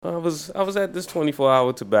I was at this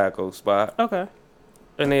 24-hour tobacco spot, Okay.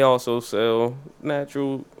 and they also sell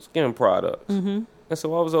natural skin products. Mm-hmm. And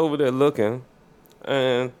so I was over there looking,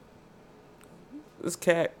 and this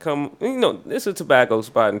cat come. It's a tobacco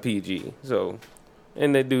spot in PG, so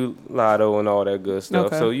and they do lotto and all that good stuff.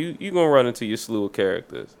 Okay. So you gonna run into your slew of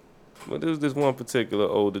characters. But there was this one particular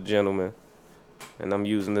older gentleman, and I'm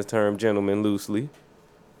using the term gentleman loosely.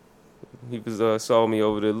 He was saw me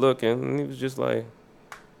over there looking, and he was just like,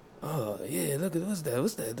 "Oh yeah, look at what's that?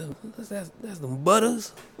 What's that? That's them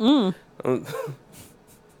butters." Mm.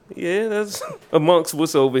 Yeah, that's amongst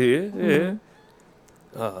what's over here. Yeah. Mm-hmm.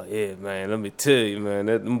 Oh yeah, man. Let me tell you, man.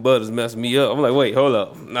 Them butters messed me up. I'm like, wait, hold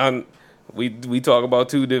up. Now we talk about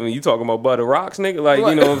two different. You talking about butter rocks, nigga? Like,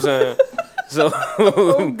 you know what I'm saying? So,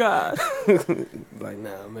 Oh God. like,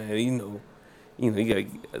 nah, man. You got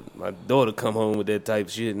my daughter come home with that type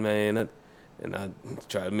of shit, man. And I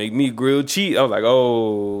try to make me grilled cheese. I was like,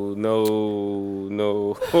 oh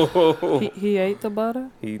no. He ate the butter.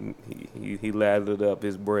 He lathered up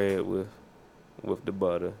his bread with the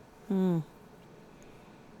butter. Mm.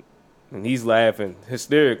 And he's laughing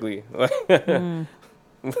hysterically. Mm.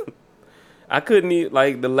 I couldn't eat,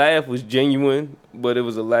 like, the laugh was genuine, but it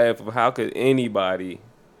was a laugh of how could anybody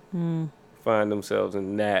find themselves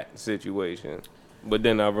in that situation. But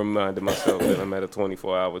then I reminded myself that I'm at a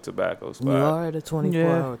 24-hour tobacco spot. You are at a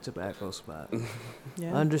 24-hour tobacco spot.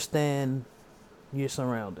 Yeah. Understand your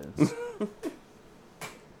surroundings.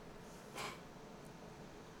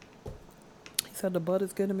 He said the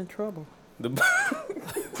butters get him in trouble. That's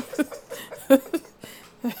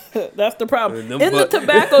the problem. In the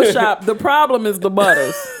tobacco shop, the problem is the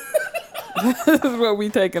butters. This is what we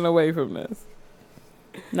taking away from this.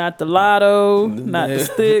 Not the lotto, not the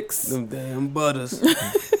sticks. Them damn butters.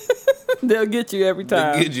 They'll get you every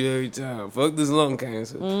time. They get you every time. Fuck this lung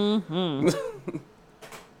cancer. Mm-hmm.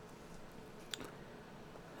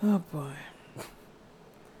 Oh, boy.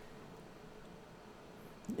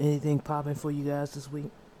 Anything popping for you guys this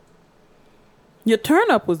week? Your turn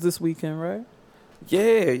up was this weekend, right?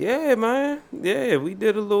 Yeah, man. Yeah, we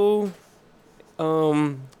did a little.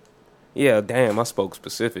 Yeah, damn. I spoke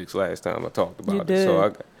specifics last time I talked about You it. did.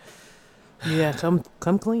 So Yeah, come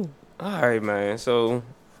clean. all right, man. So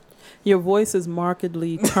Your voice is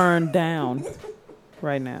markedly turned down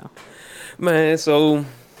right now. man, so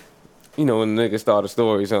when the nigga start a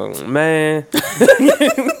story, something, man,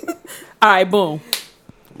 All right, boom.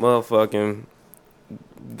 motherfucking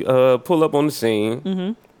pull up on the scene.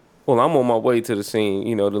 Mm-hmm. Well, I'm on my way to the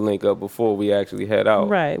scene, to link up before we actually head out.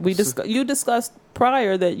 Right. You discussed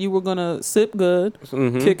prior that you were gonna sip good,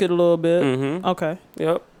 kick it a little bit. Mm-hmm. Okay.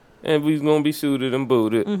 Yep. And we gonna be suited and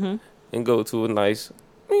booted and go to a nice,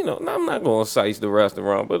 I'm not gonna size the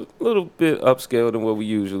restaurant, but a little bit upscale than what we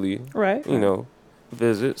usually, Right.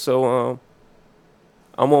 visit. So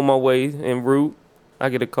I'm on my way en route. I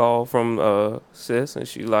get a call from sis, and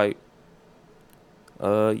she like,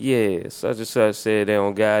 yeah, such and such said they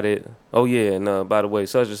don't got it. Oh yeah, and by the way,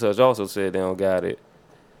 such and such also said they don't got it.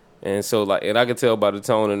 And so and I could tell by the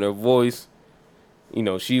tone in her voice,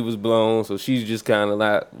 she was blown, so she's just kind of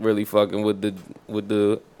not really fucking with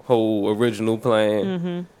the whole original plan.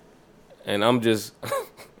 Mm-hmm. And I'm just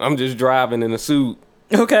driving in a suit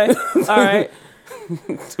Okay. All right.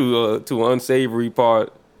 to an unsavory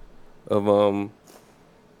part of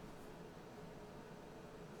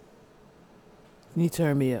Can you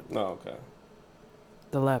turn me up? Oh, okay.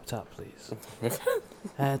 The laptop, please.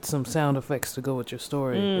 I had some sound effects to go with your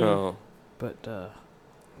story, No. but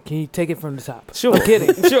can you take it from the top? Sure. I'm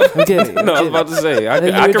kidding. Sure. I'm kidding. No, I was about to say I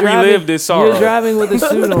You can were relive this sorrow. You're driving with a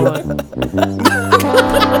suit on.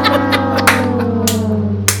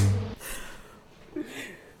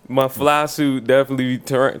 My fly suit definitely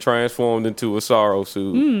transformed into a sorrow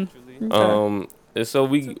suit. Okay. And so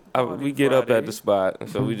we get up at the spot, and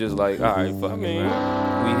so we just like, all right, fuck it,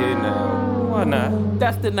 man. We here now. Why not?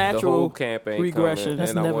 That's the The whole natural camp ain't regression. coming,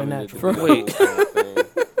 That's and I never wanted natural. It to be a whole camp thing.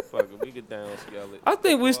 Fuck it, we get down skeleton. I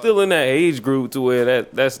think we're still in that age group to where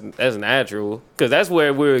that's natural, because that's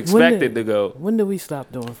where we're expected to go. When did we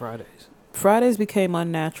stop doing Fridays? Fridays became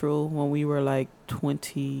unnatural when we were like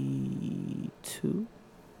 22.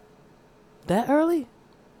 That early?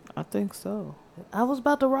 I think so. I was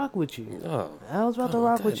about to rock with you. Oh, I was about to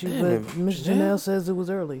rock with you, goddamn but it, Miss Janelle says it was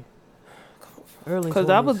early. Early. Because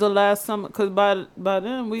that 40s. was the last summer. Because by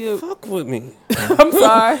then we. fuck with me. I'm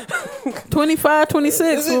sorry. 25,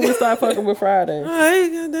 26 when we start fucking with Fridays. All right,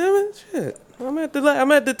 goddamn it, shit. I'm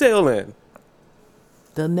at the tail end.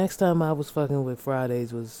 The next time I was fucking with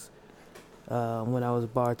Fridays was when I was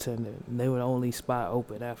bartending. And they would only spot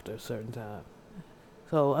open after a certain time.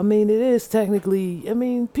 So I mean, it is technically. I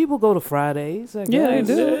mean, people go to Fridays. I Yeah, they guess.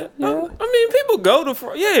 do. Yeah. I mean, people go to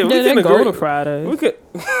we Yeah, can they go agree. to Fridays. We could.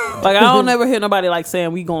 Like, I don't ever hear nobody like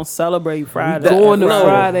saying we gonna celebrate Friday. Going to No.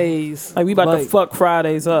 Fridays. Like we about to fuck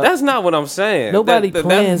Fridays up. That's not what I'm saying. Nobody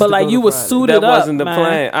plans. but to like go you to was Fridays. suited That up. wasn't the man.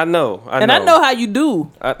 plan. I know. And I know how you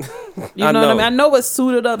do. I, You know what I mean? I know what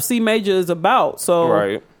suited up C major is about. So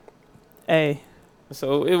right. hey.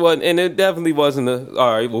 So it wasn't, and it definitely wasn't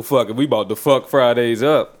all right, well, fuck it. We about to fuck Fridays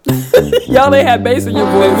up. Y'all ain't had bass in your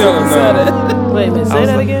voice. No, when you no. said it. Wait a minute. Say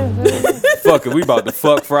that again. Fuck it. We about to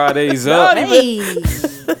fuck Fridays up. Hey.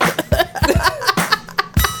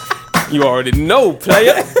 You already know,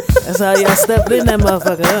 player. That's how y'all stepped in that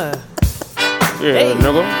motherfucker, huh? Yeah,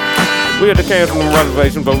 nigga. We had to cancel the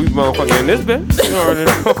reservation, but we motherfucking in this bitch. You already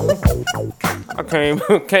know. I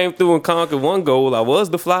came through and conquered one goal. I was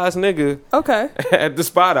the flyest nigga Okay. at the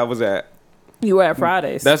spot I was at. You were at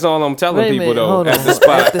Fridays. That's all I'm telling Wait a people, minute. though. Hold on. At the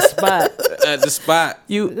spot. At the spot. At the spot.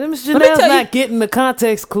 you. Mr. me Janelle's tell you- not getting the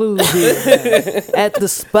context clues here. At the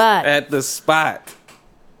spot. At the spot.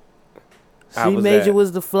 I C was major at.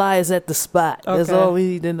 was the flyest at the spot. That's Okay. all we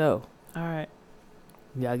need to know. All right.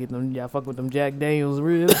 Y'all fuck with them Jack Daniels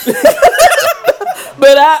real.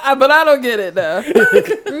 But I don't get it though.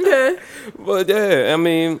 Okay. But yeah, I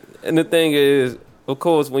mean, and the thing is, of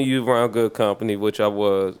course, when you around good company, which I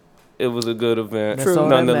was, it was a good event. That's all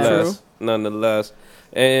that Nonetheless, nonetheless,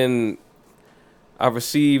 and I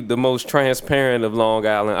received the most transparent of Long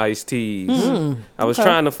Island iced teas. I was Okay.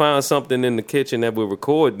 trying to find something in the kitchen that we're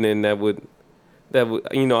recording in that would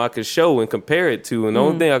I could show and compare it to, and the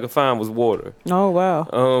only thing I could find was water. Oh wow.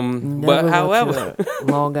 But however,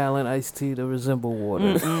 Long Island iced tea to resemble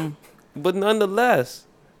water. but nonetheless,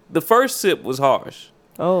 the first sip was harsh.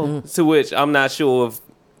 Oh. To which I'm not sure if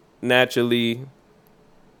naturally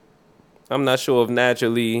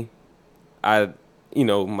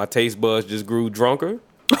my taste buds just grew drunker.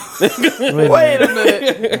 Wait Wait a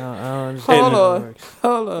minute. I don't understand Hold how on. that works.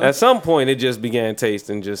 Hold on. At some point, it just began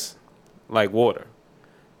tasting just like water.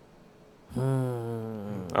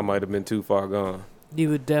 I might have been too far gone. You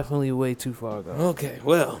were definitely way too far gone. Okay,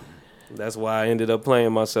 well, that's why I ended up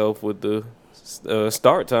playing myself with the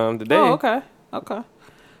start time today. Oh, okay. Okay.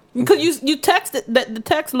 Because you texted that the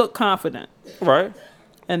text looked confident, Right?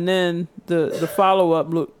 and then the follow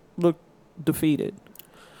up looked defeated.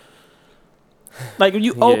 Like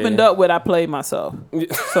you opened up with "I played myself,"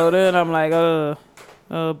 so then I'm like, oh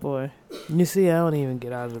boy. You see, I don't even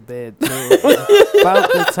get out of the bed till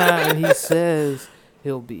about the time he says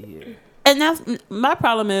he'll be here. And that's my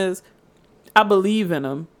problem is I believe in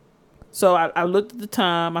him. So I looked at the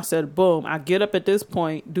time. I said, boom, I get up at this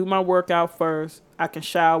point, do my workout first. I can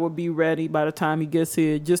shower, be ready by the time he gets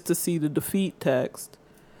here just to see the defeat text.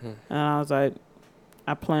 And I was like,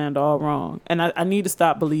 I planned all wrong. And I need to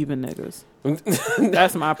stop believing niggas.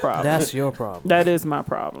 That's my problem. That's your problem. That is my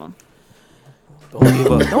problem. Don't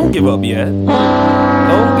give up. Don't give up yet. Don't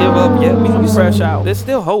give up yet. I'm fresh out. There's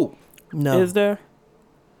still hope. No. Is there?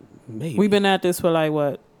 Maybe. We've been at this for like,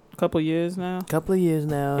 what, a couple years now? Couple of years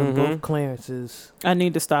now, and both clearances I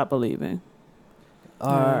need to stop believing.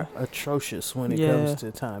 are atrocious when it Yeah. comes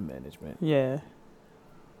to time management. Yeah.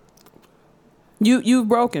 You've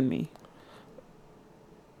broken me.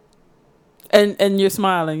 And you're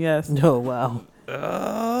smiling, yes. Oh, wow.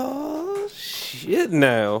 Oh, shit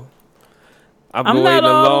now. I've I'm been not waiting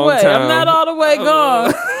a all the long way. time. I'm not all the way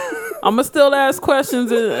gone. I'm gonna still ask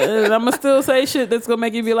questions and I'm gonna still say shit that's gonna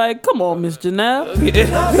make you be like, "Come on, Miss Janelle." Yeah.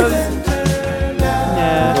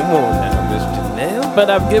 Come on now, Miss Janelle. But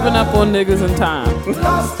I've given up on niggas in time. You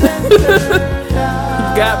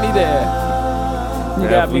got me there. You Now,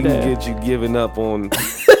 got if me we can there. get you giving up on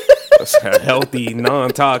a healthy,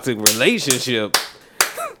 non-toxic relationship,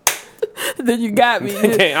 Then you got me.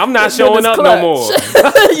 okay, I'm not Then showing it's up clutch. no more.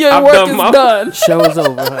 Your I've work done is my- done. Show is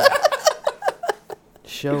over. Huh?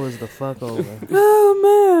 Show is the fuck over.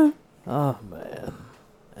 Oh Oh, man.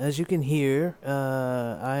 As you can hear,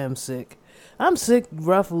 I am sick. I'm sick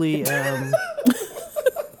roughly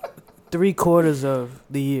 3/4 of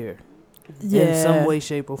the year. man. In some way,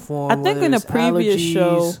 shape, or form. I think whether in a it's previous allergies.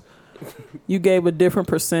 show you gave a different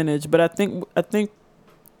percentage, but I think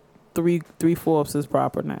 3/4 is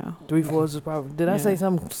proper now. 3/4 is probably. Did I Yeah. say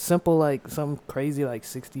something simple like something crazy like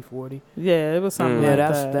 60-40? Yeah, it was something Yeah, like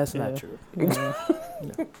that. that's yeah. not true. Yeah.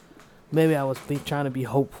 No. Maybe I was trying to be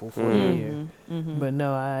hopeful for the year, Mhm. but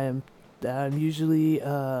no, I'm usually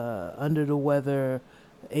under the weather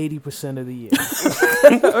 80% of the year.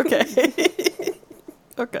 Okay.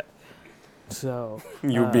 Okay. So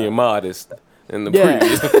You're being modest in the yeah.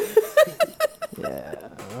 previous. yeah,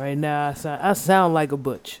 right now I sound like a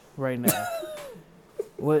butch right now.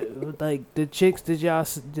 What like the chicks that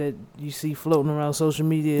that you see floating around social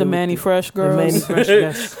media? The Manny Fresh girls. The Manny Fresh.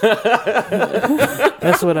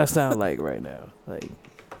 That's what I sound like right now. Like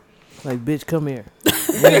bitch, come here.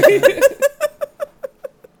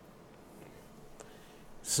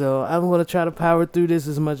 So I'm gonna try to power through this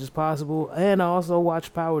as much as possible, and I also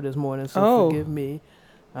watched Power this morning. So forgive me,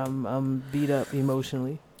 I'm beat up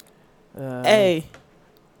emotionally. Hey,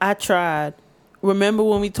 I tried. Remember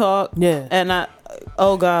when we talked? Yeah. And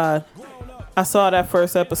oh God, I saw that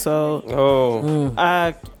first episode. Oh,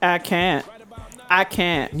 I can't.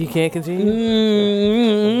 You can't continue.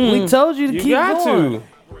 Mm-hmm. We told you to you keep got going. to.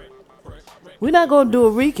 We're not gonna do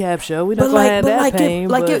a recap show. We're not gonna have that pain.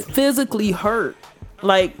 It physically hurt.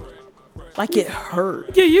 Like it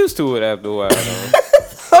hurt. Get used to it after a while. Though.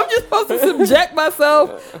 I'm just supposed to subject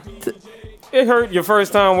myself. It hurt your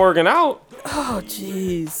first time working out. Oh,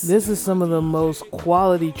 jeez. This is some of the most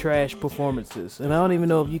quality trash performances. And I don't even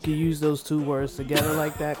know if you can use those two words together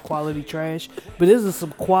like that, quality trash. But this is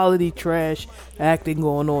some quality trash acting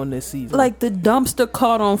going on this season. Like the dumpster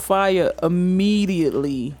caught on fire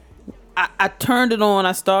immediately. I turned it on.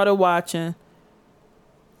 I started watching.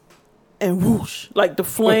 And whoosh. Like the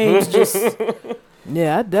flames just...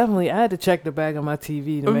 Yeah, I had to check the back of my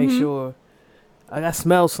TV to make sure. I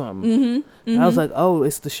smelled something. I was like, oh,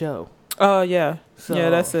 it's the show. Oh, yeah. So yeah,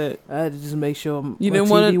 that's it. I had to just make sure my didn't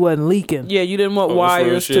TV wasn't leaking. Yeah, you didn't want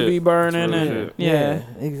wires to be burning. And Yeah,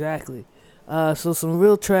 exactly. So some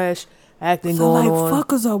real trash acting going on.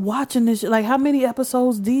 Fuckers are watching this shit. Like, how many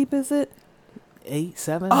episodes deep is it? 8,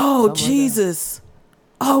 7? Oh, Jesus.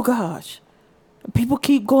 Oh, gosh. People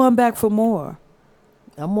keep going back for more.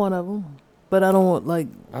 I'm one of them. But I don't want, like...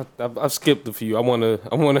 I've skipped a few. I wanna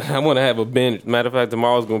have a binge. Matter of fact,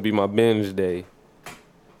 tomorrow's gonna be my binge day.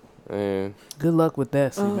 And good luck with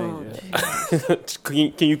that,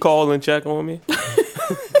 can you call and check on me?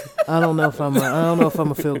 I don't know if I'm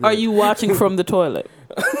a feel good. Are you watching from the toilet?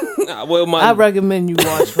 Well, I recommend you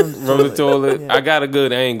watch from the toilet. Yeah. I got a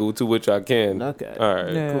good angle to which I can. Okay. All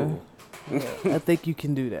right. Yeah. Cool. I think you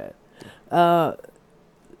can do that.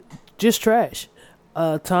 Just trash.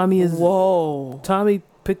 Tommy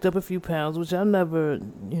picked up a few pounds, which I never,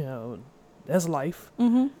 that's life.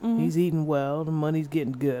 He's eating well. The money's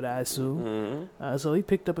getting good, I assume. So he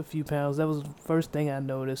picked up a few pounds. That was the first thing I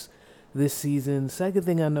noticed this season. Second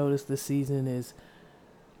thing I noticed this season is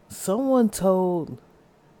someone told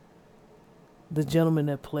the gentleman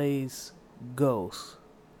that plays Ghost,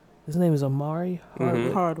 his name is Amari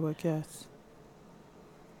Hardwick, yes.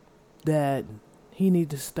 that he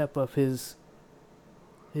needs to step up his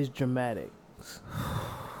dramatics.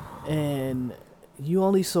 And you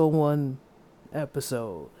only saw one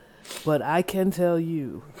episode, but I can tell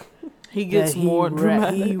you he gets more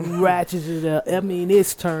dramatic. He ratchets it up. I mean,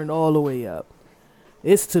 it's turned all the way up.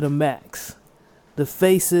 It's to the max. The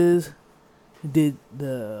faces, the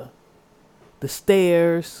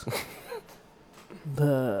stares,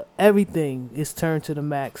 the everything is turned to the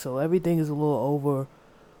max. So everything is a little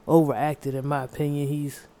overacted in my opinion.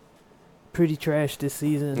 He's pretty trash this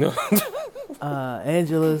season.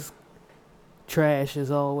 Angela's trash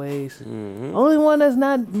as always. Only one that's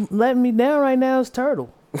not letting me down right now is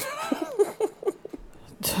Turtle.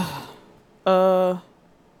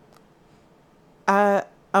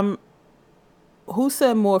 I'm. Who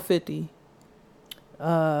said more 50?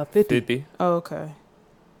 50. Oh, okay.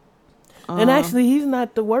 And actually, he's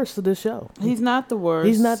not the worst of the show. He's not the worst.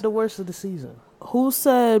 He's not the worst of the season. Who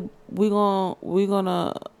said we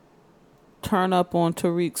gonna turn up on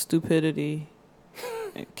Tariq's stupidity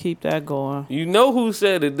and keep that going? You know who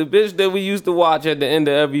said it? The bitch that we used to watch at the end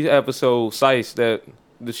of every episode, Sice, that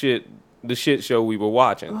the shit show we were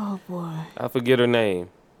watching. Oh boy, I forget her name.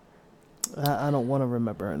 I don't want to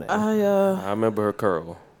remember her name. I remember her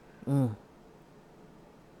curl.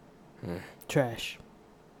 Trash.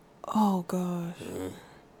 Oh gosh.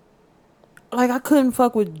 Like, I couldn't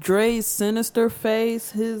fuck with Dre's sinister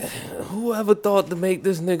face. Whoever thought to make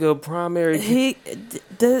this nigga a primary?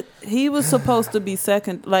 He was supposed to be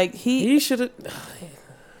second. Like he should have.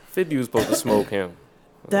 50 was supposed to smoke him.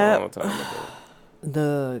 A long time ago.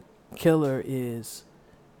 The killer is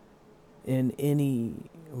in any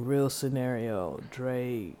real scenario.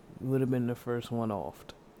 Dre would have been the first one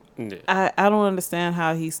offed. Yeah. I don't understand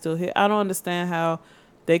how he's still here. I don't understand how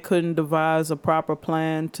they couldn't devise a proper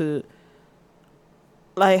plan to.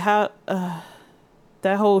 Like, how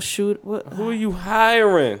that whole shoot. Who are you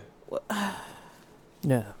hiring?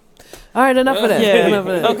 Yeah. All right, enough of that. Yeah. Enough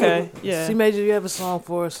of that. Okay. Yeah. C Major, you have a song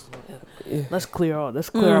for us? Yeah. Let's clear our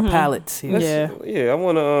palettes here. Yeah. I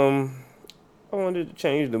wanted to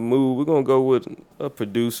change the mood. We're gonna go with a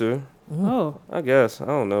producer Oh, I guess. I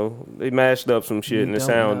don't know. They mashed up some shit and the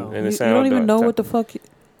sound. And the you sound don't even know what the fuck.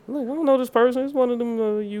 Look, I don't know this person. It's one of them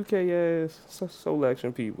UK ass soul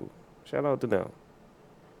action people. Shout out to them.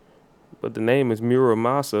 But the name is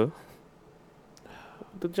Muramasa.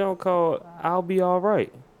 The junk called "I'll Be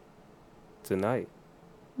Alright" tonight.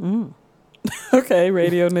 Okay,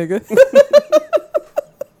 radio nigga.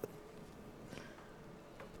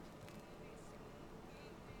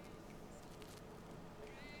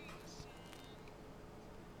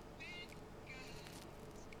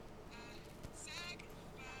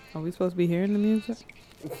 Are we supposed to be hearing the music?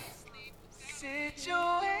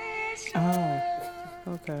 Oh,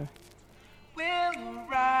 okay. Will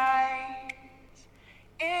arise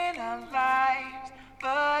in our lives,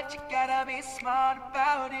 but you gotta be smart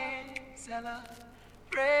about it. Celebrations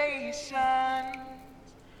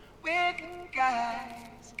with the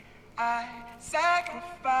guys, I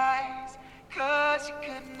sacrifice, 'cause you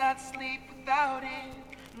could not sleep without it.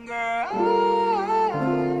 Girl,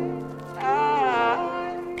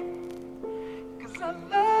 cause I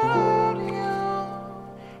love you,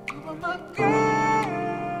 you are my girl.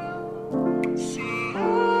 See,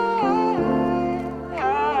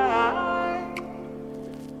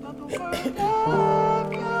 but the word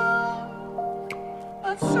love you,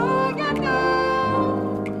 that's all you know.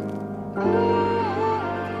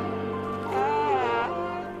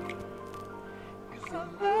 Cause I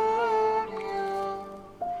love you,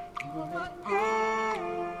 you are my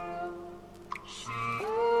girl. See,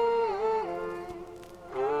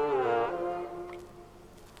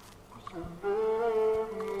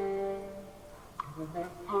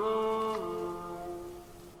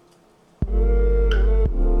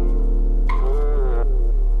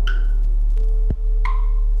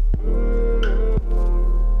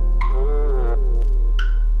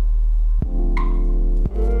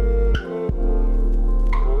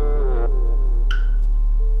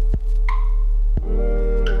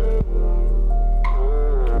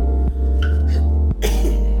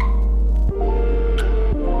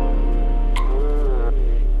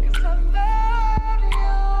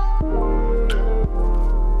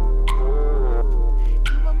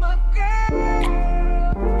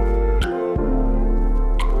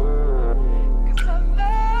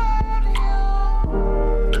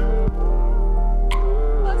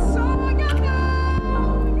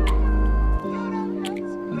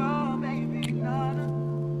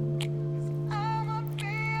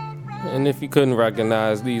 And if you couldn't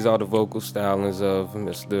recognize, these are the vocal stylings of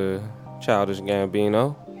Mr. Childish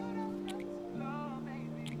Gambino.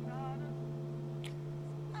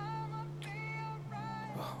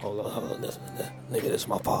 Hold on, nigga, this is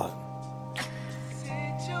my part.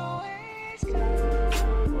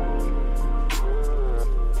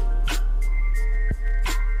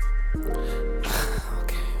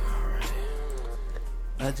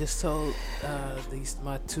 I just told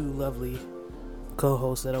my two lovely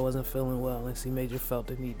co-hosts that I wasn't feeling well, and C Major felt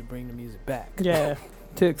the need to bring the music back. Yeah,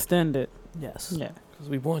 to extend it. Yes. Yeah. Because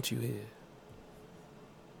we want you here.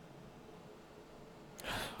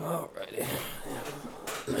 Alrighty.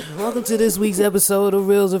 Welcome to this week's episode of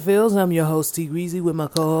Reels or Feels. I'm your host, T Greasy, with my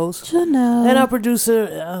co-host Janelle and our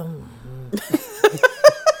producer,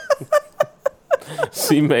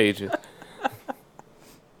 C Major.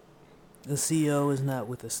 The CEO is not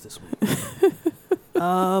with us this week.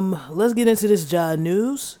 Let's get into this job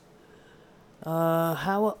news.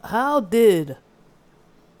 How did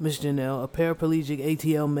Miss Janelle, a paraplegic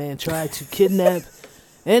ATL man, try to kidnap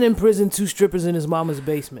and imprison two strippers in his mama's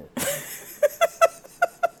basement?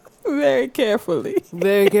 very carefully.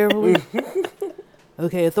 Very carefully.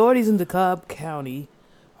 Okay, authorities in DeKalb County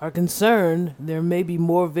are concerned there may be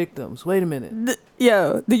more victims. Wait a minute.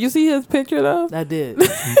 Yo, did you see his picture though? I did.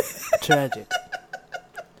 Tragic.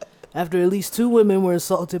 After at least two women were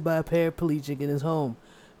assaulted by a paraplegic in his home,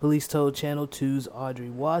 police told Channel 2's Audrey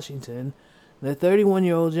Washington that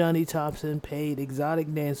 31-year-old Johnny Thompson paid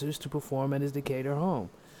exotic dancers to perform at his Decatur home.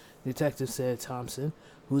 Detectives said Thompson,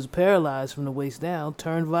 who was paralyzed from the waist down,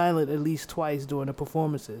 turned violent at least twice during the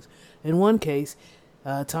performances. In one case,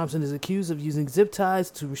 Thompson is accused of using zip ties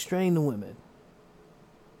to restrain the women.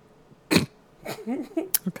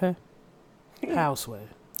 Okay. How, Sway?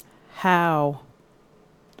 How?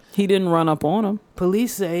 He didn't run up on him.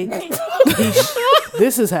 Police say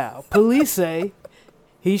this is how. Police say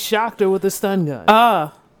he shocked her with a stun gun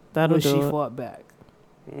That'll when do she it. fought back.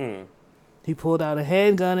 He pulled out a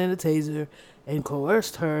handgun and a taser and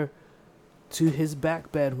coerced her to his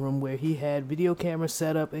back bedroom where he had video cameras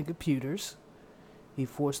set up and computers. He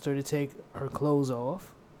forced her to take her clothes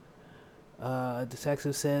off.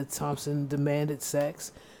 Detective said Thompson demanded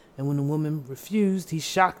sex and when the woman refused, he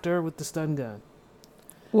shocked her with the stun gun.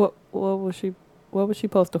 What was she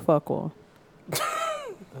supposed to fuck on?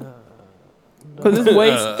 Because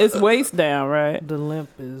it's waist down, right? The limp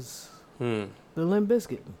is the Limp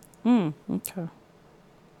Biscuit. Okay.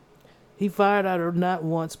 He fired at her not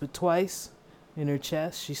once but twice in her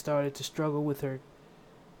chest. She started to struggle with her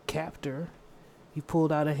captor. He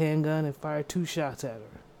pulled out a handgun and fired 2 shots at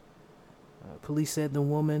her. Police said the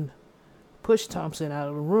woman pushed Thompson out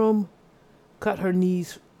of the room, cut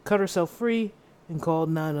herself free, and called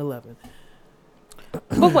 911.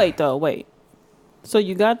 But wait. So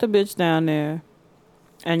you got the bitch down there,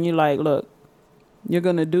 and you like, look, you're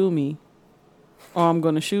gonna do me, or I'm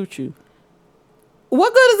gonna shoot you.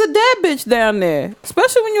 What good is a dead bitch down there?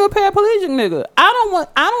 Especially when you're a paraplegic nigga. I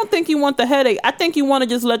don't think you want the headache. I think you want to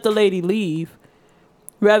just let the lady leave,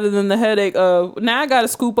 rather than the headache of now I gotta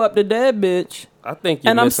scoop up the dead bitch. I think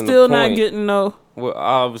you're and I'm missing still the point. not getting no. We're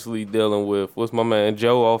obviously dealing with what's my man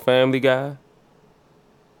Joe off Family Guy,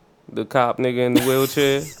 the cop nigga in the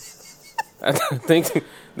wheelchair. I think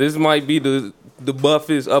this might be the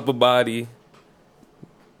buffest upper body,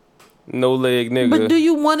 no leg nigga. But do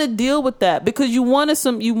you want to deal with that? Because you wanted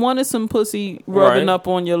some pussy rubbing Right. up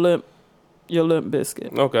on your limp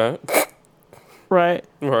biscuit, Okay. right?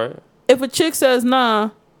 Right. If a chick says nah,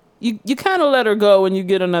 you kind of let her go and you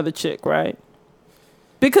get another chick, right?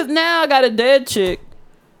 Because now I got a dead chick,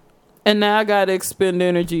 and now I got to expend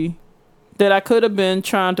energy that I could have been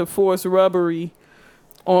trying to force rubbery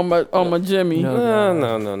on my Jimmy. No.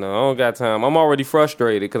 No. I don't got time. I'm already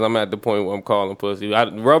frustrated because I'm at the point where I'm calling pussy.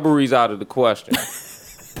 Rubbery's out of the question.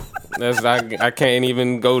 I can't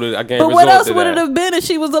even go to. I can't. But resort what else to would that. it have been if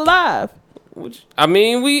she was alive? Which, I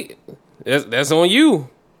mean, that's on you.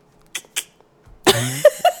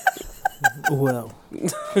 Well,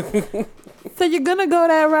 So you're gonna go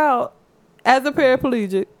that route as a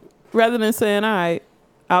paraplegic, rather than saying, "All right,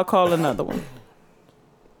 I'll call another one."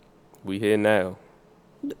 We here now.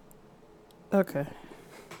 Okay.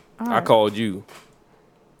 All I right. called you.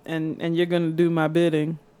 And you're gonna do my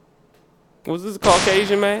bidding. Was this a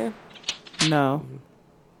Caucasian man? No.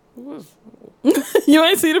 Was- You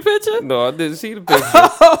ain't see the picture? No, I didn't see the picture.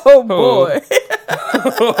 Oh boy.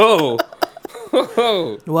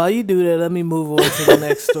 Oh. while you do that, let me move on to the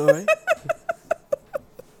next story.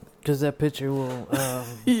 Because that picture will...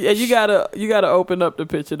 Yeah, you gotta open up the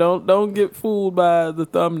picture. Don't get fooled by the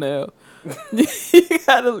thumbnail. you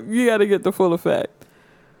gotta get the full effect.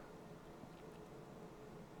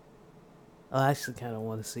 I actually kind of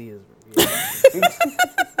want to see his review.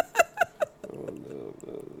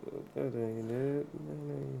 That ain't it.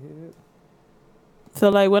 So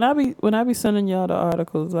like when I be sending y'all the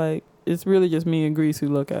articles, like it's really just me and Grease who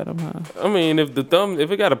look at them, huh? I mean, if it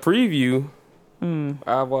got a preview,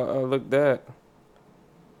 I'll look that.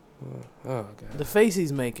 Oh god. The face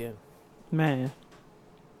he's making. Man.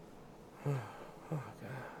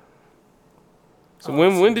 So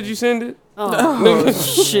when did you send it? Oh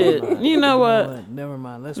shit. You know what? Never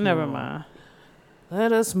mind. Never mind.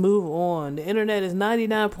 Let us move on. The internet is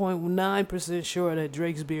 99.9% sure that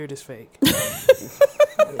Drake's beard is fake.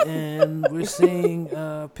 And we're seeing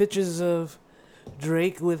pictures of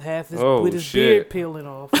Drake with his shit. beard peeling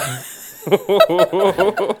off.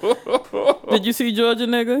 Did you see Georgia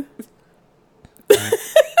nigga?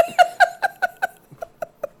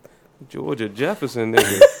 Georgia Jefferson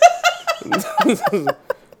nigga.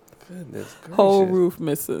 Goodness gracious. Whole roof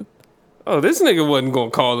missing. Oh, this nigga wasn't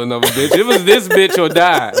gonna call another bitch. It was this bitch or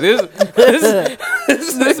die. This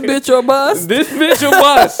Bitch or bust? this bitch or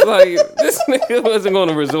bust. Like this nigga wasn't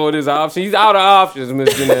gonna resort his option. He's out of options,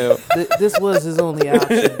 Miss Janelle. This was his only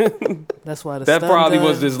option. That's why the That stun probably gun-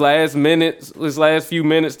 was his last few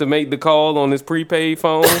minutes to make the call on his prepaid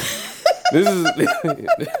phone. This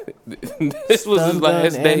was stun his gun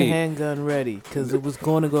last and day. handgun ready because it was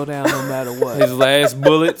going to go down no matter what. His last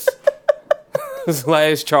bullets. His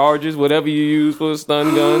last charges, whatever you use for a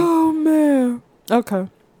stun gun. Oh man. Okay.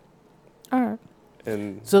 All right.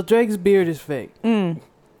 And So Drake's beard is fake.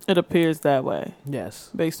 It appears that way Yes,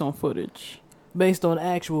 based on footage based on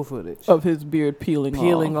actual footage of his beard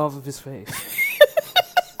peeling off of his face.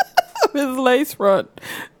 of his lace front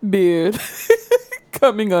beard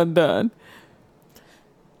coming undone.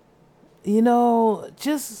 You know,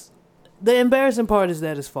 just the embarrassing part is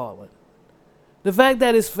that it's fallen. The fact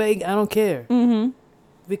that it's fake, I don't care. Mm-hmm.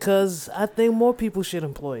 Because I think more people should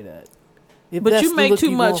employ that. If But that's you the make look too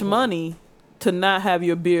you much want. money to not have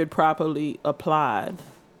your beard properly applied.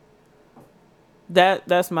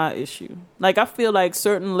 That's my issue. Like I feel like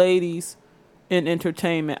certain ladies in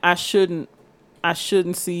entertainment, I shouldn't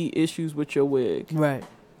see issues with your wig. Right.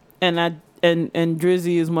 And and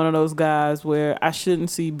Drizzy is one of those guys where I shouldn't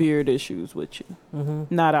see beard issues with you.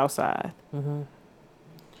 Mm-hmm. Not outside. Mm-hmm.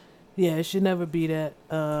 Yeah, it should never be that.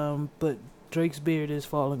 But Drake's beard is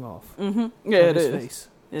falling off. Mm-hmm. Yeah, from it his is. face.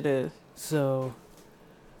 It is. So,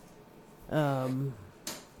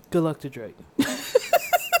 good luck to Drake.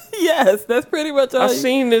 Yes, that's pretty much all. I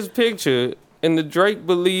seen this picture, and the Drake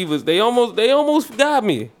believers, they almost got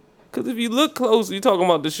me. Cause if you look close, you talking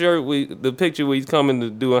about the shirt with the picture where he's coming to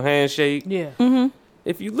do a handshake. Yeah. Mm-hmm.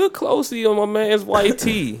 If you look closely on my man's white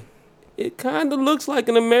tee, it kind of looks like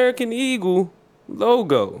an American Eagle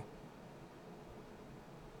logo.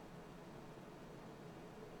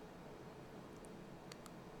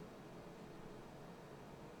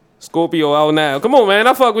 Scorpio out now. Come on, man.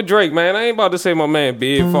 I fuck with Drake, man. I ain't about to say my man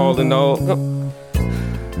beard falling off.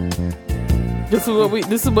 This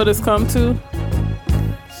is what it's come to.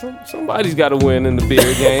 Somebody's got to win in the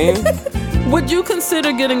beard game. Would you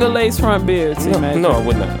consider getting a lace front beard, T-Mac? No, I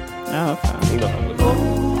would not. Oh, okay. No, I would not.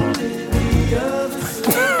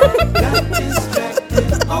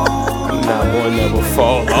 Not one that will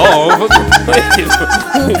fall off.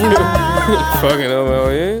 Fucking up out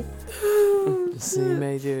here. C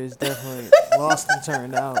Major is definitely lost and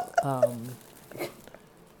turned out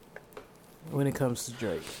when it comes to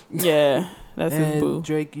Drake. Yeah, that's his And boo.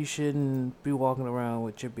 Drake, you shouldn't be walking around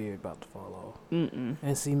with your beard about to fall off. Mm-mm.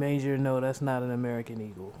 And C Major, no, that's not an American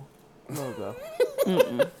Eagle logo.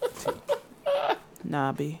 Mm-mm.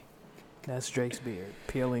 Nobby. That's Drake's beard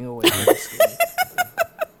peeling away from his skin,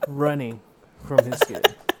 running from his skin.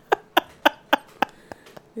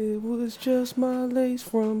 It was just my lace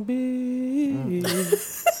from beard.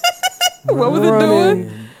 What was it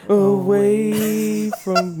doing? Away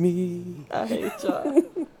from me. I hate y'all.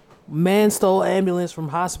 Man stole ambulance from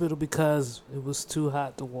hospital because it was too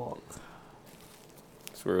hot to walk.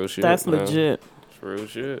 It's real shit. That's man. legit. It's real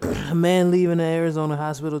shit. A man leaving the Arizona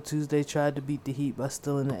hospital Tuesday tried to beat the heat by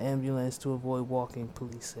stealing the ambulance to avoid walking,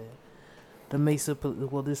 police said. The Mesa,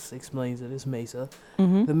 this explains it. It's Mesa.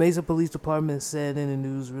 Mm-hmm. The Mesa Police Department said in a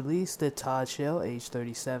news release that Todd Shell, age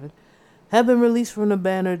 37, had been released from the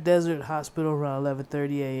Banner Desert Hospital around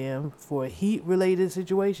 11:30 a.m. for a heat-related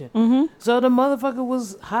situation. Mm-hmm. So the motherfucker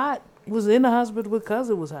was hot, was in the hospital because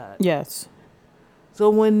it was hot. Yes. So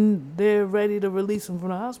when they're ready to release him from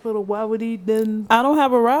the hospital, why would he then? I don't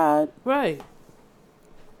have a ride. Right.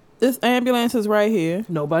 This ambulance is right here.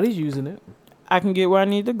 Nobody's using it. I can get where I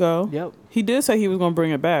need to go. Yep. He did say he was going to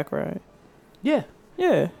bring it back, right? Yeah.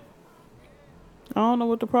 Yeah. I don't know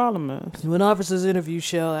what the problem is. When officers interviewed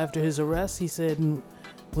Shell after his arrest, he said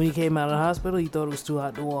when he came out of the hospital, he thought it was too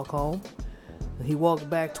hot to walk home. He walked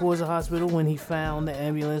back towards the hospital when he found the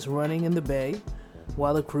ambulance running in the bay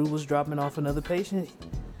while the crew was dropping off another patient.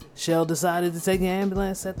 Shell decided to take the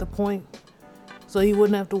ambulance at the point so he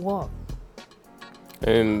wouldn't have to walk.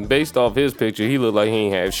 And based off his picture, he looked like he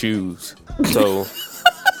ain't have shoes. So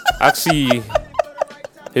I see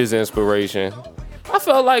his inspiration. I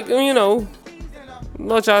felt like,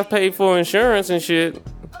 much I paid for insurance and shit,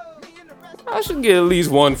 I should get at least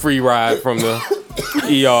one free ride from the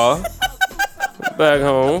ER back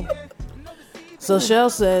home. So Shell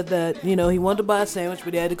said that, he wanted to buy a sandwich,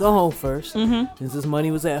 but he had to go home first. Mm-hmm. Since his money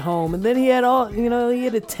was at home. And then he had he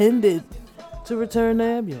had attended to return the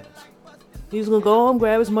ambulance. He was going to go home,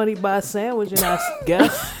 grab his money, buy a sandwich, and I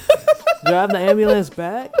guess drive the ambulance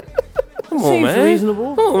back. Come on, Seems man.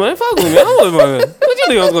 reasonable. Come on, man. Fuck with me. What you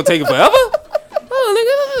think I was going to take it forever?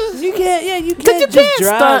 Oh, You can't You just can't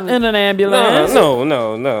drive. stunt in an ambulance. No.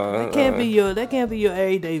 That can't be your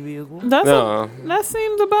everyday vehicle. That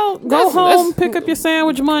seems about go That's- home, that's- pick up your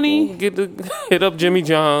sandwich money, Hit up Jimmy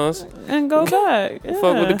John's. and go back. Yeah.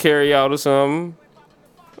 Fuck with the carry out or something.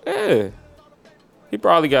 Yeah. He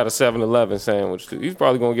probably got a 7-Eleven sandwich too. He's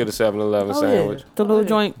probably gonna get a 7-Eleven sandwich. The little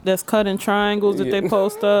joint that's cut in triangles that they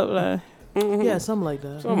post up. Like, Mhm. Yeah, something like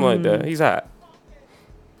that. Something like that. He's hot.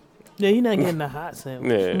 Yeah, you're not getting a hot sandwich.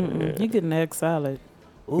 Yeah. you get an egg salad.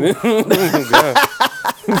 Ooh, Good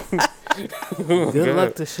good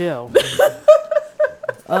luck to Shell.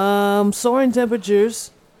 Soaring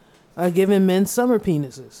temperatures are giving men summer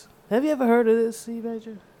penises. Have you ever heard of this, C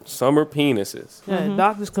Major? Summer penises. Yeah, Mhm.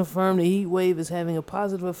 doctors confirm the heat wave is having a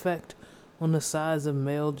positive effect on the size of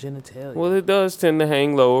male genitalia. Well, it does tend to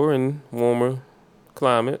hang lower in warmer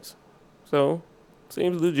climates. So,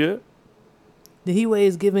 seems legit. The heat wave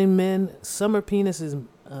is giving men summer penises,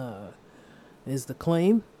 is the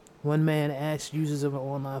claim. One man asked users of an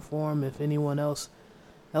online forum if anyone else's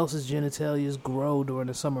genitalias grow during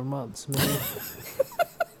the summer months.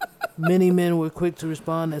 Many men were quick to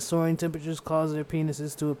respond that soaring temperatures cause their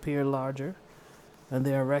penises to appear larger and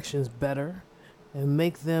their erections better and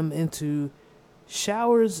make them into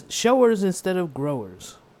showers instead of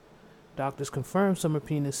growers. Doctors confirm summer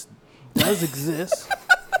penis does exist.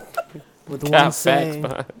 With the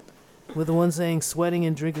one saying sweating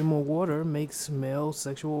and drinking more water makes male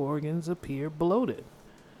sexual organs appear bloated.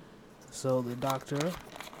 So the doctor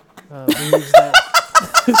believes that.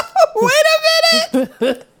 Wait a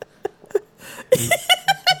minute!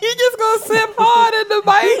 You just gonna sip hard in the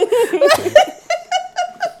bite?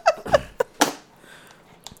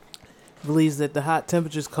 Believes that the hot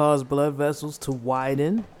temperatures cause blood vessels to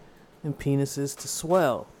widen and penises to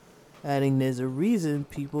swell. Adding there's a reason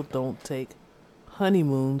people don't take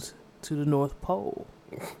honeymoons to the North Pole.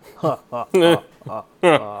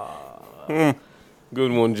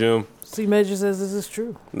 Good one, Jim. C Major says this is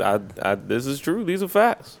true. This is true. These are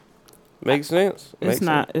facts. Makes sense. It's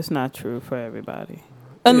not true for everybody.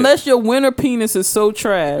 Unless your winter penis is so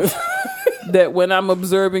trash that when I'm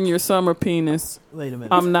observing your summer penis, Wait a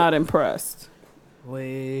minute. I'm not impressed.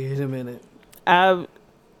 Wait a minute. I've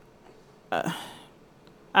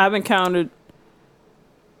encountered.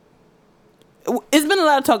 It's been a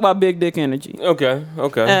lot of talk about big dick energy. Okay.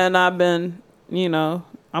 And I've been,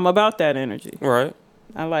 I'm about that energy. Right.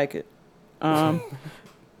 I like it.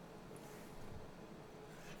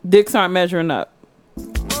 Dicks aren't measuring up.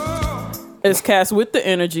 It's cats with the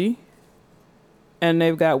energy, and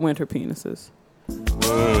they've got winter penises.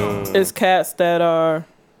 It's cats that are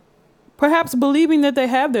perhaps believing that they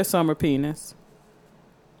have their summer penis,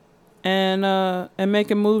 and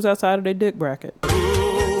making moves outside of their dick bracket.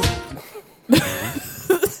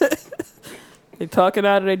 They talking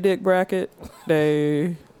out of their dick bracket.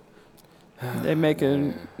 They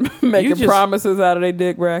making promises out of their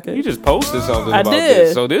dick bracket. You just posted something about did.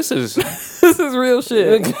 this, so this is This is real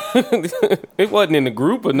shit. it wasn't in the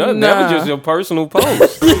group or nothing. Nah. That was just your personal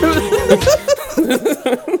post.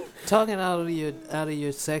 Talking out of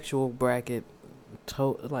your sexual bracket,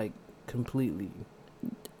 completely.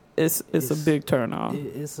 It's a big turn on.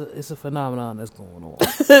 It's a phenomenon that's going on.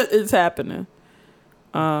 It's happening.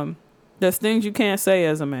 There's things you can't say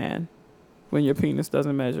as a man when your penis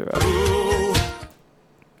doesn't measure up.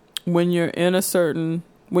 When you're at a certain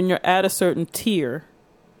tier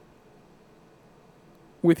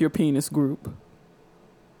with your penis group,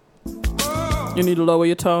 you need to lower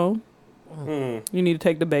your tone. You need to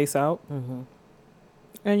take the bass out,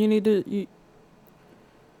 and you need to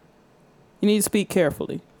speak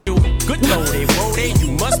carefully. Good lordy,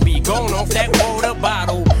 you must be going off that water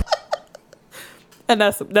bottle. And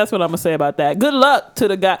that's what I'm gonna say about that. Good luck to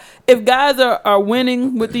the guy. If guys are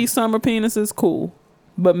winning with these summer penises, cool.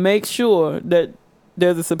 But make sure that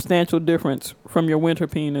there's a substantial difference from your winter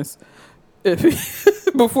penis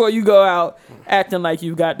before you go out acting like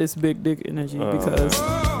you've got this big dick energy, because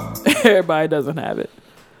everybody doesn't have it.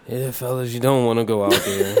 Yeah, fellas, you don't want to go out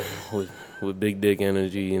there with big dick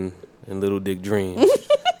energy and little dick dreams.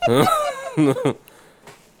 There's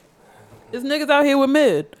niggas out here with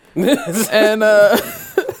mid. And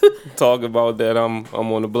talk about that. I'm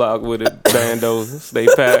on the block with it. Bandos, stay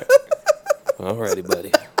packed. Alrighty,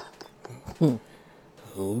 buddy.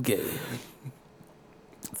 Okay.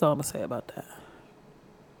 That's all I'm gonna say about that.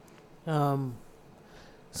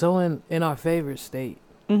 So in our favorite state,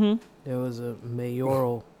 Mm-hmm. there was a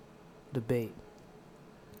mayoral debate,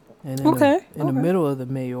 and in the middle of the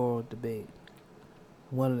mayoral debate,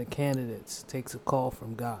 one of the candidates takes a call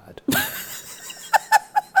from God.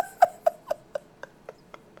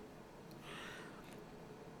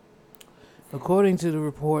 According to the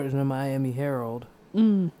report in the Miami Herald,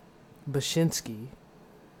 Bashinsky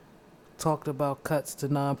talked about cuts to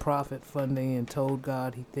nonprofit funding and told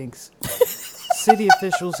God he thinks city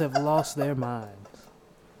officials have lost their minds.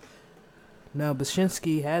 Now,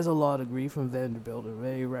 Bashinsky has a law degree from Vanderbilt, a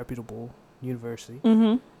very reputable university,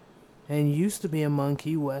 and used to be among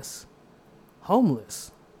Key West's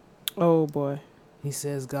homeless. Oh boy. He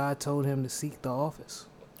says God told him to seek the office.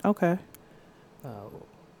 Okay.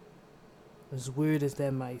 As weird as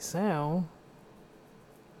that might sound,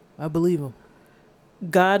 I believe him.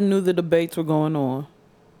 God knew the debates were going on.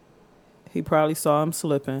 He probably saw him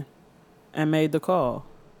slipping and made the call.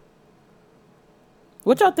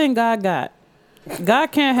 What y'all think God got? God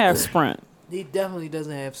can't have Sprint. He definitely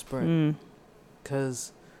doesn't have Sprint.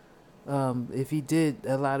 Because if he did,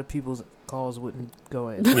 a lot of people's calls wouldn't go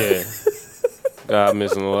in. Yeah. God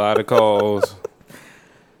missing a lot of calls.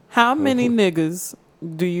 How many niggas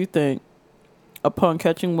do you think, upon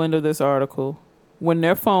catching wind of this article, when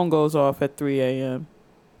their phone goes off at 3 a.m.,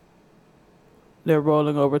 they're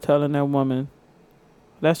rolling over telling their woman,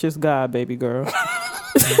 that's just God, baby girl.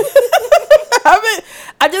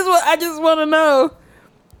 I just want to know,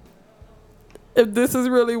 if this is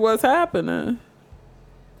really what's happening.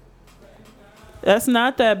 That's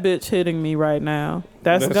not that bitch hitting me right now.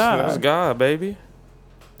 That's God. That's God, baby.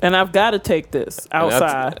 And I've got to take this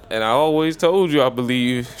outside. And I always told you I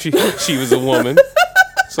believe she was a woman.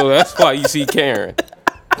 So that's why you see Karen.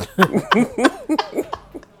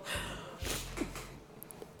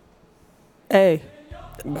 Hey.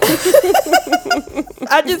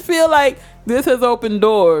 I just feel like this has opened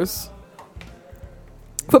doors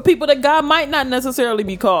for people that God might not necessarily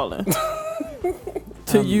be calling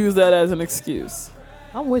to use that as an excuse.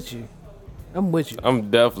 I'm with you.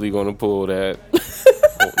 I'm definitely going to pull that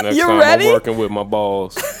next You time ready? I'm working with my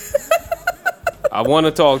balls. I want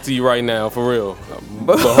to talk to you right now, for real.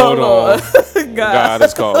 But hold on. God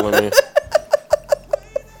is calling me.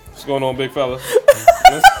 What's going on, big fella?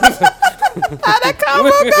 How'd that come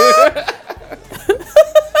up?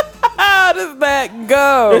 How does that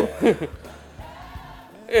go?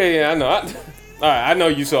 Yeah, I know. All right, I know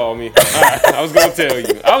you saw me. All right, I was gonna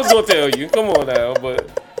tell you. Come on now, but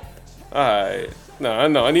all right. No, I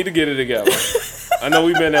know. I need to get it together. I know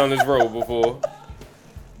we've been down this road before.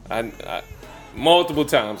 I multiple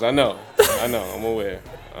times. I know. I'm aware.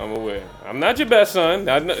 I'm not your best son.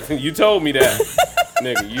 You told me that,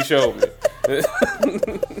 nigga. You showed me.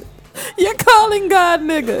 You're calling God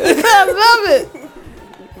nigga.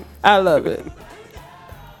 I love it.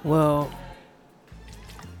 Well,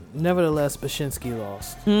 nevertheless, Bashinsky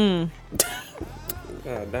lost.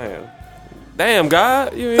 God damn,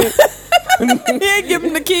 God, you ain't, He ain't give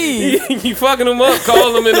him the keys. you fucking him up.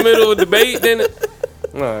 Call him in the middle of a debate. Then, all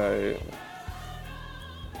right.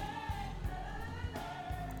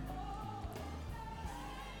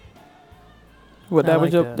 What, I that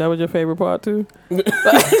was like that was your favorite part too?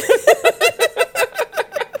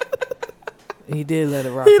 He did let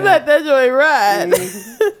it rock. He out. let that joint ride.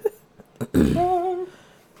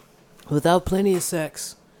 Without plenty of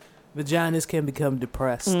sex, vaginas can become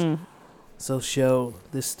depressed. So show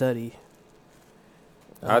this study.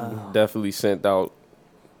 I definitely sent out.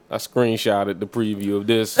 I screenshotted the preview of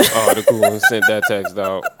this article and sent that text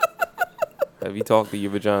out. Have you talked to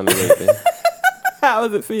your vagina lately? How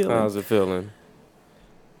is it feeling? How's it feeling?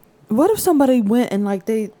 What if somebody went and like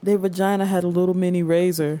their vagina had a little mini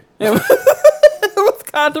razor? It was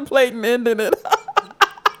contemplating ending it.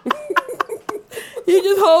 You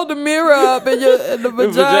just hold the mirror up and the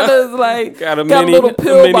vagina is like got a little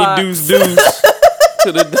pill mini box. deuce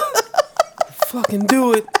to the fucking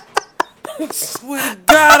do it. I swear to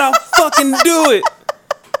God, I'll fucking do it.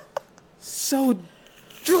 So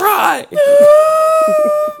dry.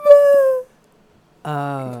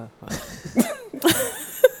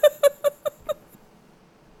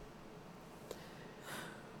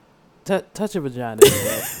 Touch a vagina.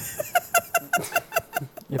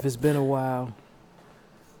 If it's been a while,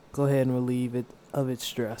 go ahead and relieve it of its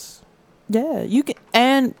stress. Yeah, you can.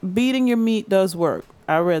 And beating your meat does work.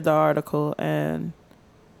 I read the article, and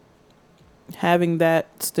having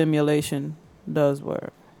that stimulation does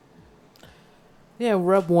work. Yeah,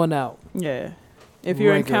 rub one out. Yeah. If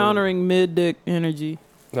you're Regularly. encountering mid-dick energy,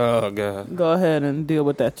 Oh God. go ahead and deal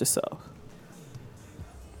with that yourself.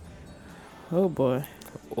 Oh boy.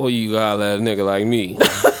 Or you gotta let a nigga like me.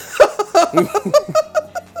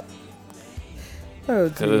 Oh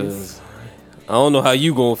jeez. Cause I don't know how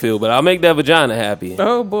you gonna feel, but I'll make that vagina happy.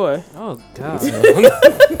 Oh boy. Oh God.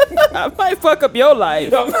 I might fuck up your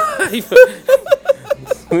life.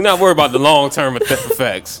 We're not worried about the long-term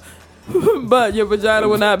effects. But your vagina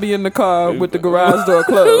will not be in the car with the garage door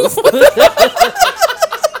closed.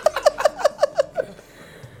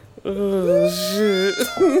 Oh shit.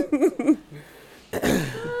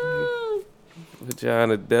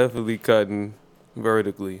 Vagina definitely cutting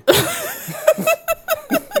vertically.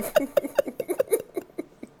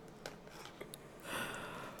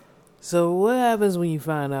 So what happens when you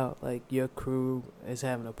find out like your crew is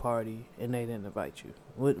having a party and they didn't invite you?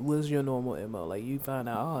 What's your normal MO? Like you find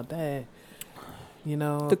out, oh dang, you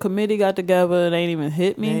know, The committee got together and ain't even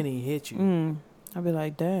hit they me. ain't even hit you. I'd be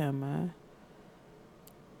like, damn, man.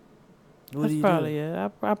 What That's do you probably do?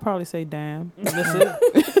 it. I'd probably say damn.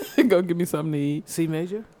 That's it. Go give me something to eat. C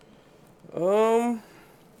major. I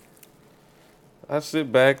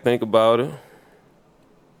sit back, think about it,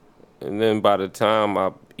 and then by the time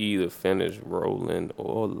I either finish rolling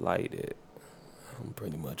or light it, I'm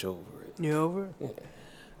pretty much over it. You over it? Yeah.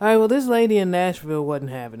 All right. Well, this lady in Nashville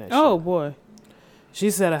wasn't having that. Oh shit. boy. She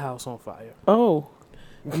set a house on fire. Oh.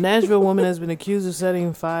 A Nashville woman has been accused of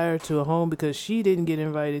setting fire to a home because she didn't get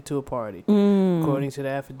invited to a party. According to the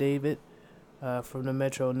affidavit from the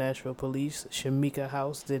Metro Nashville Police, Shamika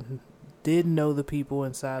House did know the people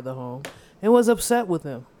inside the home and was upset with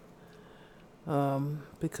them.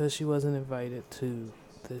 because she wasn't invited to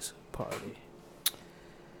this party.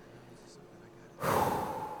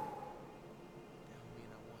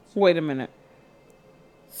 Wait a minute.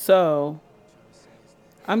 So,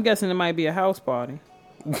 I'm guessing it might be a house party.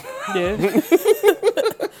 Yeah.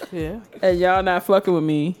 Yeah. And y'all not fucking with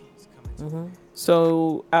me. Mm-hmm.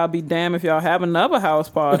 So, I'll be damned if y'all have another house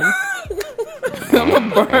party. I'm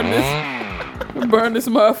gonna burn this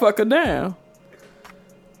motherfucker down.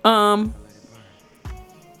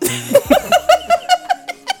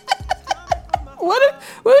 What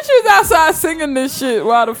if you was outside singing this shit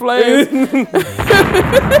while the flames?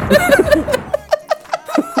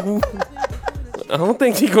 I don't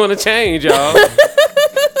think he's gonna change, y'all.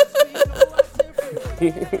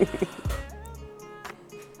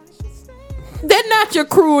 They're not your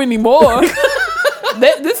crew anymore.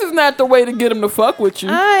 This is not the way to get them to fuck with you.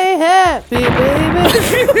 I ain't happy,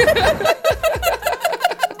 baby.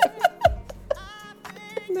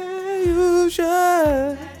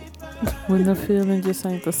 When the feeling just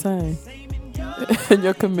ain't the same. And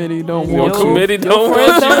your committee don't Your want you. committee don't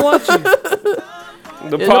Friends want don't want you. you.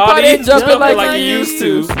 The the party party ain't jumping jumping like like you you used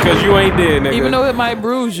to, because you ain't dead, nigga. Even though it might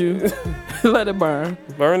bruise you, let it burn.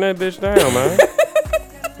 Burn that bitch down, man.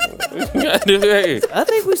 Hey, I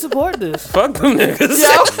think we support this. fuck them niggas.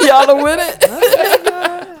 Y'all are with it?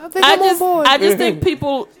 I think I'm on board. I just think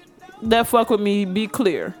people that fuck with me be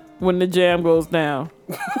clear when the jam goes down.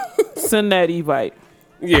 Send that Evite.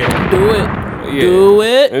 Yeah. Do it. Yeah. Do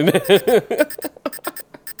it.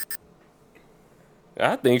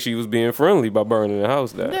 I think she was being friendly by burning the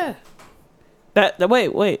house down. Yeah.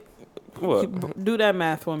 Wait. What? Do that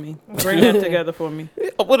math for me. Bring that together for me.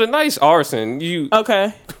 With a nice arson, you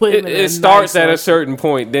Okay. Wait a it, minute, it starts nice at a arson. certain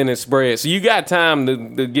point, then it spreads. So you got time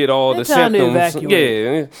to get all the Time to symptoms.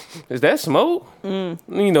 evacuate. Yeah, is that smoke? You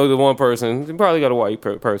know, the one person you probably got a white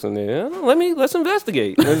person there. Let's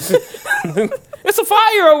investigate. It's a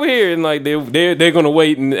fire over here, and like they're gonna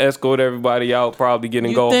wait and escort everybody out. Probably get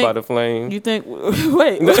engulfed by the flames. You think?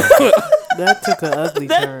 Wait. That took an ugly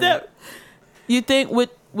turn. You think with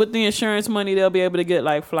the insurance money they'll be able to get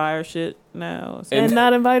like flyer shit now? And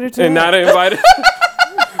not invite her to And it? not invited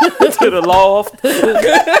to the loft.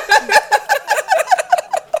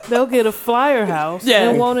 They'll get a flyer house Yeah.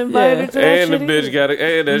 and won't invite Yeah. her to that And the shit bitch either.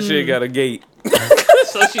 got that shit got a gate.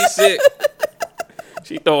 So she sick.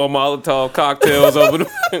 She throwing Molotov cocktails over the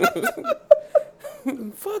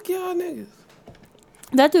fuck y'all niggas.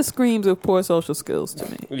 That just screams of poor social skills to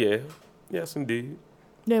me. Yeah. Yes indeed.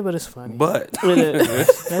 Yeah, but it's funny. But It is.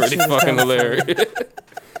 it's That pretty shit is fucking kinda hilarious.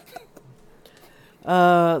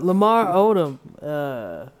 Lamar Odom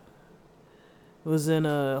was in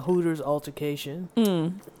a Hooters altercation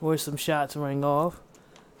where some shots rang off.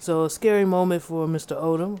 So a scary moment for Mr.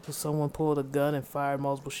 Odom because someone pulled a gun and fired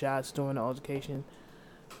multiple shots during the altercation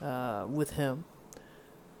with him.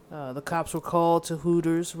 The cops were called to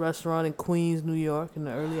Hooters restaurant in Queens, New York in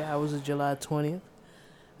the early hours of July 20th.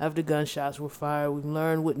 After gunshots were fired, we've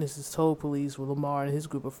learned witnesses told police Lamar and his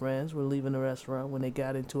group of friends were leaving the restaurant when they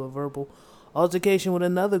got into a verbal altercation with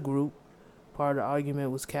another group. Part of the argument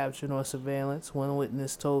was captured on surveillance. One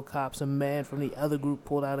witness told cops a man from the other group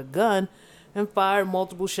pulled out a gun and fired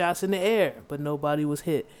multiple shots in the air, but nobody was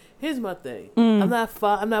hit. Here's my thing: I'm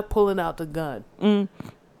not pulling out the gun and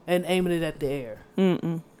aiming it at the air.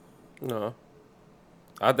 No.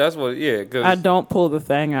 That's what, yeah. Cause I don't pull the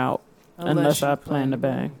thing out unless you I plan to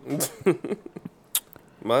bang.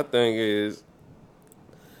 my thing is,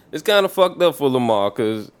 it's kind of fucked up for Lamar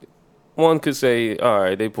because one could say, all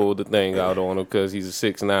right, they pulled the thing out on him because he's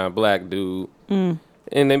a 6'9" black dude. And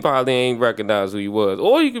they probably ain't recognize who he was.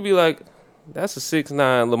 Or you could be like, that's a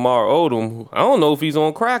 6'9" Lamar Odom. I don't know if he's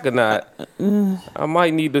on crack or not. I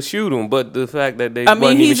might need to shoot him. But the fact that they wasn't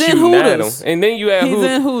even he's in shooting at him. Hooters. And then you have He's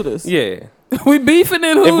in Hooters. Yeah. We beefing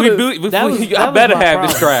in If Hooters. we That was I better my have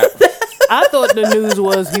the problem. strap. I thought the news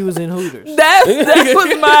was he was in Hooters. That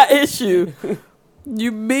was my issue.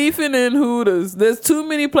 You beefing in Hooters. There's too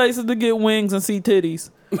many places to get wings and see titties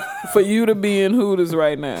for you to be in Hooters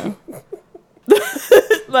right now.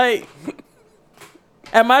 Like,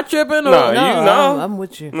 am I tripping or Nah, no? you know. I'm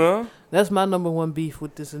with you. No? That's my number one beef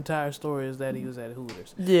with this entire story is that he was at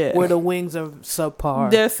Hooters. Yeah, Where the wings are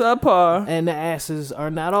subpar. they're subpar. And the asses are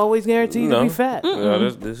not always guaranteed to No. be fat. No,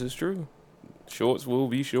 this is true. Shorts will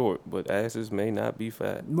be short, but asses may not be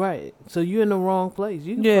fat. Right. So you're in the wrong place.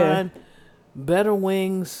 You can Yeah. find better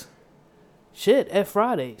wings at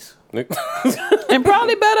Fridays. And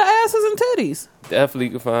probably better asses and titties. Definitely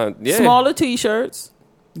can find Smaller t-shirts.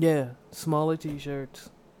 Yeah. Smaller t-shirts.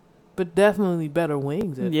 But definitely better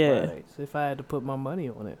wings at Yeah. Fridays if I had to put my money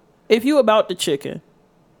on it. If you about the chicken,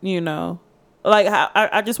 you know, Like,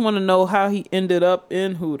 I just want to know how he ended up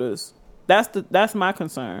in Hooters. That's my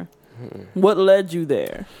concern. What led you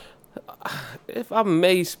there? If I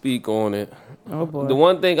may speak on it, Oh boy. the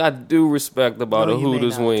one thing I do respect about No, a you may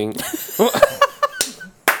Hooters not. wing.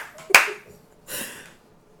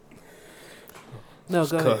 No,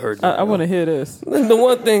 go ahead. I want to hear this. The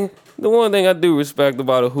one thing I do respect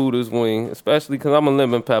about a Hooters wing, especially because I'm a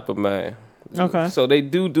lemon pepper man. Okay. So they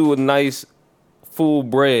do a nice full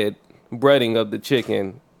breading of the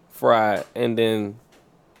chicken, fried and then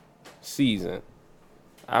seasoned.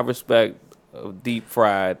 I respect a deep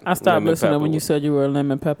fried. I stopped lemon listening pepper when you wing. said you were a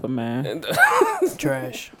lemon pepper man.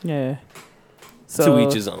 Trash. Yeah. To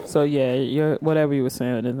each his own. So yeah, your whatever you were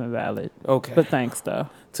saying isn't valid. Okay. But thanks though.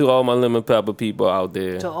 To all my lemon pepper people out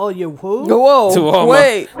there. To all your who? Whoa. To all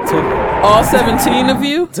wait. to, All 17 of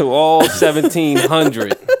you? to all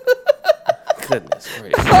 1,700. Goodness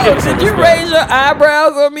gracious. Oh, did you raise your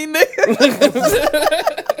eyebrows on me, nigga?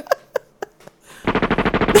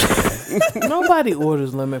 Nobody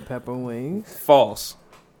orders lemon pepper wings. False.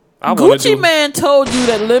 I wanna Gucci Man told you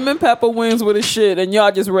that lemon pepper wings were the shit, and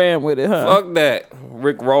y'all just ran with it, huh? Fuck that.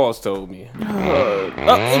 Rick Ross told me.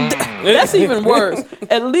 That's even worse.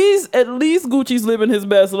 At least Gucci's living his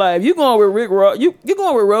best life. You going with Rick Ross? You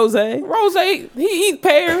going with Rose? Rose, he eats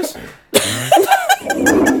pears.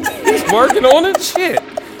 He's working on it. Shit.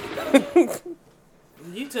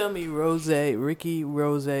 You tell me Ricky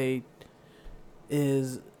Rose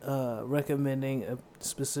is recommending a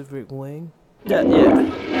specific wing? Yeah.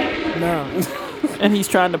 No. And he's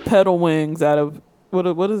trying to peddle wings out of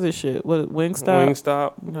what is this shit? What Wingstop?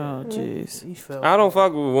 Wingstop. Oh jeez. He felt I don't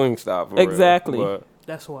fuck with Wingstop. For Exactly. Real,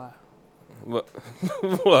 That's why. but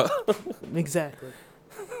what? Exactly.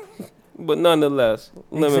 But nonetheless,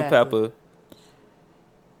 lemon Exactly. pepper.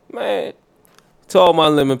 Man, to all my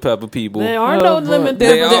lemon pepper people. There are no lemon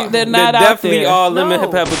They're pepper. they're not there out definitely there. are lemon No.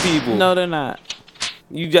 pepper people. No, they're not.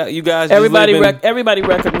 You guys. Everybody just live in, everybody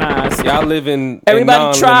recognized. y'all live in Everybody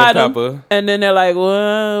non-lemon tried them, pepper. and then they're like,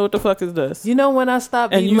 "Well, what the fuck is this?" You know when I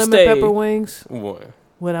stopped And eating you lemon stayed. pepper wings? What?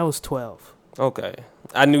 When I was 12. Okay,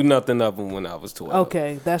 I knew nothing of them when I was 12.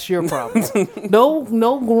 Okay, that's your problem.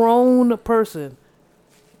 No grown person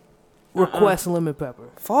requests lemon pepper.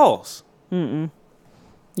 False.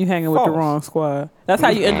 You hanging with the False. wrong squad. That's how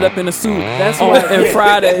you ended up in a suit. That's on why. and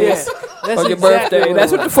Fridays That's on your exactly birthday.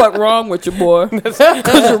 That's what the fuck wrong with you, boy.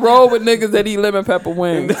 Because you roll with niggas that eat lemon pepper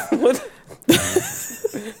wings.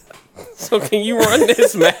 So can you run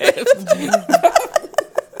this, man?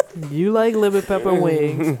 You like lemon pepper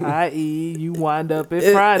wings, i.e., you wind up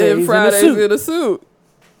in Fridays, in Fridays in a suit. in a suit.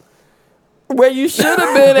 Where you should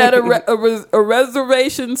have been at a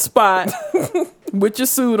reservation spot with your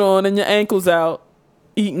suit on and your ankles out,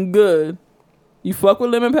 eating good. You fuck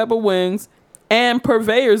with lemon pepper wings and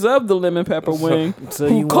purveyors of the lemon pepper wing So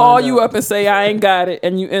who you call wind you up and say, I ain't got it,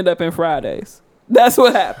 and you end up in Fridays. That's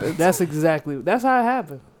what happens. That's how it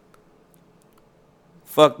happened.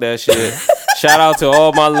 Fuck that shit. Shout out to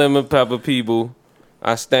all my lemon pepper people.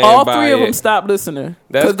 I stand All by three of it. them stop listening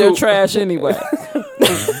That's because they're cool. trash anyway.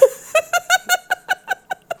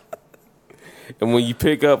 And when you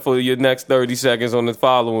pick up for your next 30 seconds on the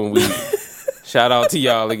following week, shout out to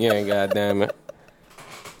y'all again, goddammit.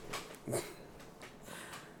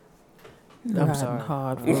 I'm sorry.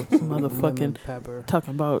 Hard for Lemon motherfucking pepper.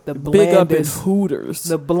 talking about The big up in blandest- Hooters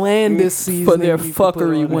The blandest seasoning for their you can put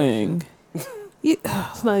fuckery on it. wing.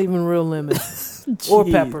 It's not even real lemon or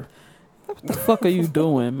Gee, pepper. What the fuck are you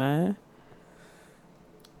doing, man?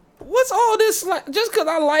 What's all this like? Just because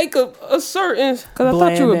I like a certain. Because I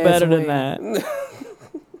thought you were Bland-ass better than wing. that.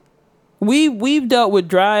 We've dealt with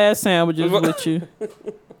dry ass sandwiches with you.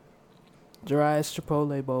 Dry ass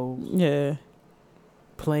Chipotle bowls, Yeah.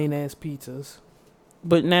 plain ass pizzas.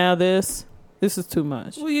 But now this is too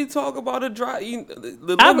much. When you talk about a dry,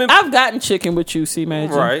 the lemon, I've gotten chicken with you, C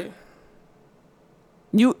Major. right?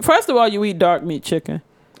 You first of all you eat dark meat chicken.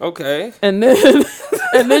 Okay, And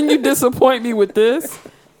then you disappoint me with this.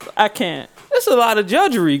 I can't. there's a lot of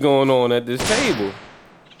judgery going on at this table.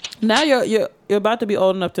 Now you're about to be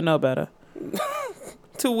old enough to know better.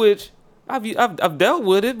 To which I've dealt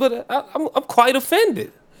with it, but I'm quite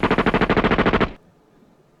offended.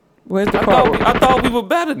 Where's the part? I thought we were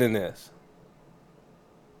better than this.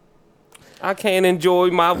 I can't enjoy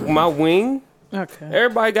my wing. Okay.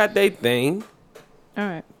 Everybody got their thing. All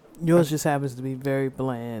right. Yours just happens to be very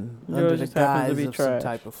bland under Yours the just happens to guise be of some trash.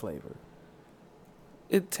 type of flavor.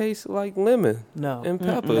 It tastes like lemon No, and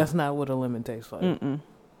pepper. that's not what a lemon tastes like. Mm-mm.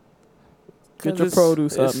 'Cause Get your it's-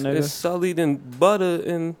 produce up, it's, nigga. It's sullied in butter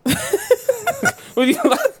and. What do you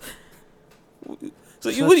like?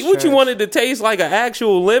 So Such what you trash. want it to taste like an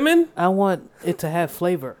actual lemon? I want it to have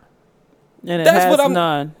flavor. And it That's has what I'm-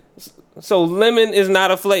 none. So lemon is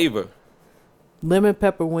not a flavor. Lemon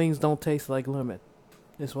pepper wings don't taste like lemon.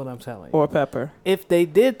 Is what I'm telling you. Or pepper. If they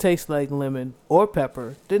did taste like lemon or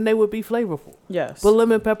pepper, then they would be flavorful. Yes. But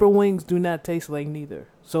lemon pepper wings do not taste like neither.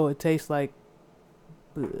 So it tastes like.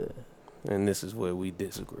 Ugh. And this is where we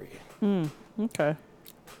disagree. Okay.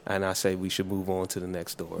 And I say we should move on to the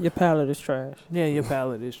next story. Your palate is trash. Yeah, your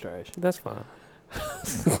palate is trash. That's fine.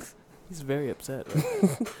 He's very upset.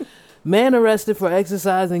 Right? Man arrested for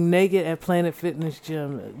exercising naked at Planet Fitness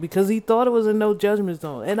gym because he thought it was a no judgment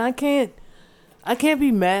zone, and I can't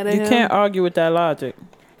be mad at You him. can't argue with that logic.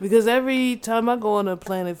 Because every time I go on a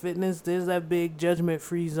Planet Fitness, there's that big judgment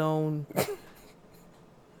free zone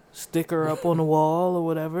sticker up on the wall or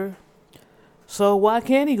whatever. So why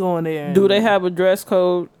can't he go in there? And Do they have a dress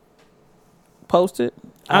code posted?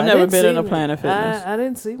 I've I never didn't been in see a Planet Fitness. I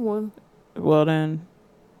didn't see one. Well then,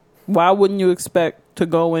 why wouldn't you expect to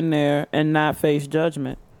go in there and not face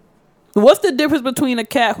judgment? What's the difference between a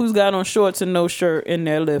cat who's got on shorts and no shirt in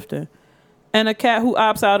there lifting, and a cat who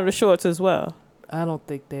opts out of the shorts as well? I don't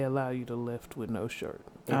think they allow you to lift with no shirt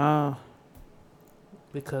Oh,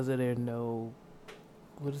 because of their no.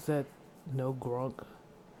 What is that? No grunk.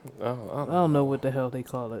 I Oh, don't know what the hell they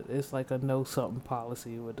call it. It's like a no something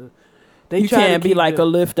policy with the. They you try to can't be keep like the- a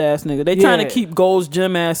lift ass nigga. They trying to Yeah. keep Gold's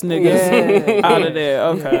Gym ass niggas Yeah. out of there.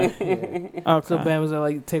 Okay, Yeah. okay. So Bama's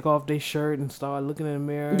like take off their shirt and start looking in the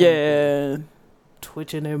mirror. Yeah, and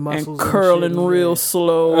twitching their and muscles curling shit, real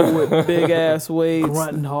slow with big ass weights.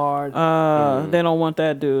 grunting hard. They don't want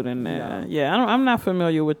that dude in there. No. Yeah, I'm not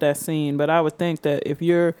familiar with that scene, but I would think that if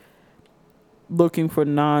you're looking for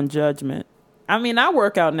non-judgment, I mean, I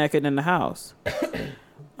work out naked in the house. I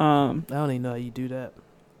don't even know how you do that.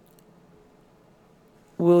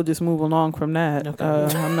 We'll just move along from that. Okay.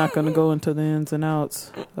 I'm not going to go into the ins and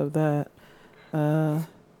outs of that. But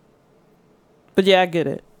yeah, I get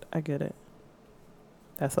it.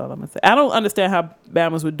 That's all I'm going to say. I don't understand how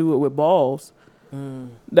Bamas would do it with balls.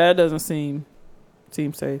 That doesn't seem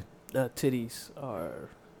safe. Titties are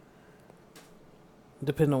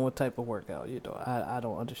depending on what type of workout you do. I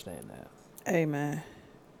don't understand that. Hey, man.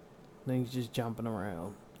 Things just jumping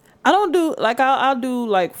around. I don't do, like, I'll do,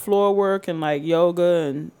 like, floor work and, like,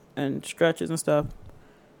 yoga and stretches and stuff.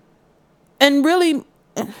 And really,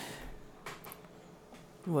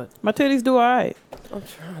 What? my titties do all right. I'm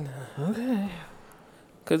trying to. Okay.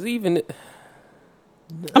 Cause even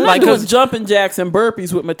I'm Like, not doing 'cause jumping jacks and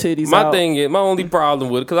burpees with my titties my out. thing is my only problem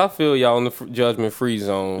with it, cause I feel y'all in the judgment free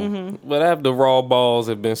zone. But after raw balls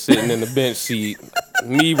have been sitting in the bench seat,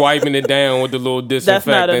 me wiping it down with the little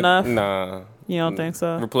disinfectant. enough? Nah, You don't think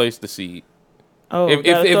so? replace the seat. Oh, if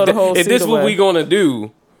gotta throw the whole if seat this what away. we gonna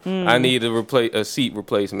do, I need a seat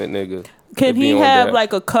replacement, nigga. Can to be he on have that.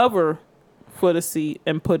 like a cover for the seat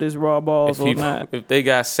and put his raw balls if, on that? if they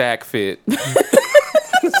got sack fit,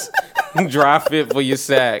 dry fit for your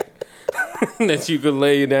sack that you could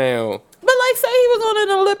lay down. But like, say he was on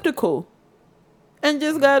an elliptical and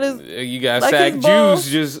just got his. You got Like sack his balls?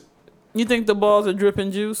 juice. Just You think the balls are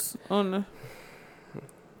dripping juice on the?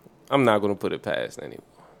 I'm not gonna put it past anyone.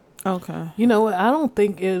 Okay, You know what? I don't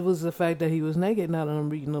think it was the fact that he was naked. Now that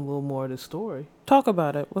I'm reading a little more of the story. talk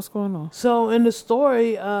about it. What's going on? So in the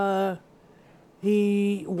story,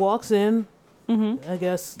 he walks in. I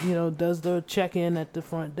guess does the check-in at the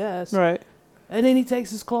front desk, Right. and then he takes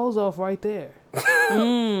his clothes off right there,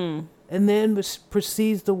 and then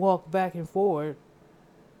proceeds to walk back and forward.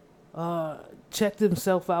 Checked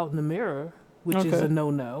himself out in the mirror, which is Okay. a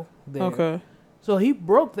no-no. There. Okay. So he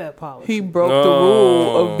broke that policy. He broke the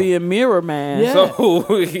rule of being mirror man. Yeah. So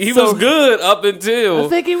he was good up I until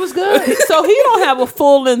think he was good. So he don't have a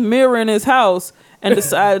full length mirror in his house and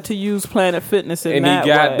decided to use Planet Fitness in and he that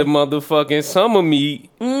got way. the motherfucking summer meat,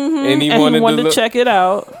 and he and wanted, he wanted to look. check it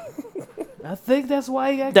out. I think that's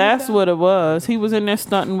why he got. That's kicked out. what it was. He was in there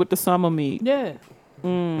stunting with the summer meat. Yeah.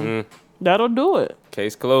 That'll do it.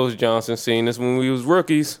 Case closed. Johnson seen this when we was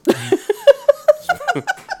rookies.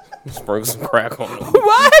 Sprinkle some crack on him.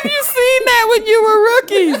 Why have you seen that when you were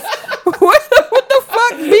rookies? What the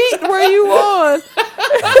fuck beat were you on?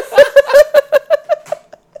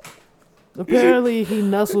 Apparently, he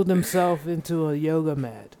nestled himself into a yoga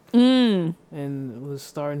mat and was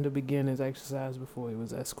starting to begin his exercise before he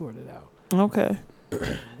was escorted out. Okay.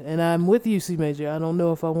 And I'm with you, C Major. I don't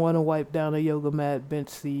know if I want to wipe down a yoga mat, bench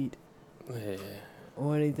seat, Yeah.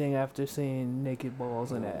 or anything after seeing naked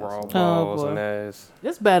balls and ass. Raw balls boy. and ass.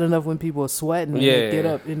 It's bad enough when people are sweating and Yeah. they get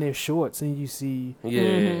up in their shorts and you see.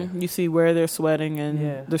 Yeah. You see where they're sweating and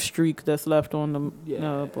Yeah. the streak that's left on them. Yeah.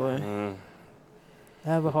 Oh boy. I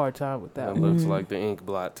have a hard time with that That one. looks like the ink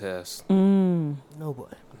blot test. No boy.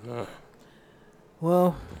 Uh,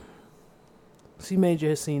 Well, C Major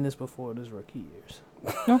has seen this before in his rookie years.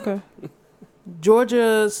 Okay.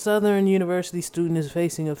 Georgia Southern University student is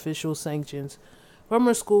facing official sanctions from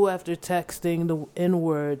her school after texting the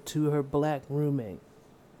N-word to her black roommate.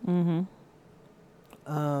 Mm-hmm.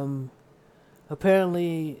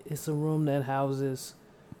 Apparently, it's a room that houses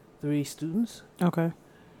 3 students. Okay.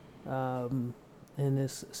 And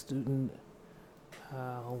this student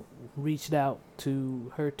reached out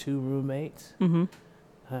to her 2 roommates. Mm-hmm.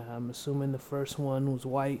 I'm assuming the first one was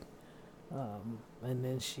white. And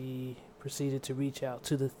then she proceeded to reach out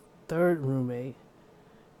to the 3rd roommate.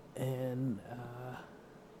 And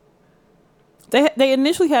They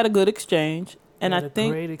initially had a good exchange, and had I a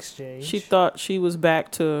think great exchange. she thought she was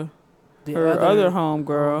back to The her other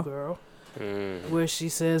homegirl. homegirl, mm. where she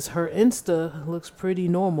says her Insta looks pretty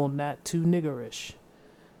normal, not too niggerish.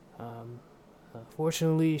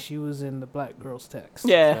 Fortunately, she was in the black girl's text.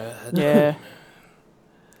 Yeah, yeah.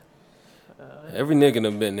 Every nigga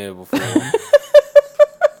done been there before.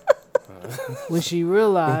 When she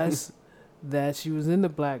realized that she was in the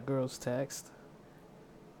black girl's text,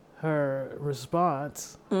 her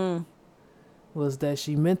response was that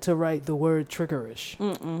she meant to write the word triggerish,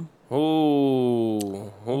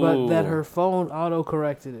 Ooh. but that her phone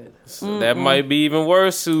auto-corrected it. So that might be even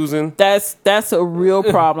worse, Susan. That's a real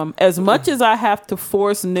problem. As much as I have to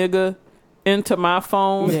force nigga into my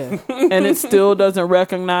phone, Yeah. and it still doesn't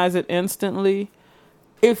recognize it instantly.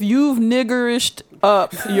 If you've niggerished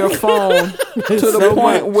up your phone to the So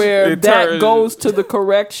point much. where It that turns- goes to the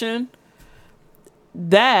correction,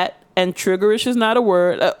 that and triggerish is not a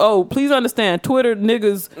word. Please understand, Twitter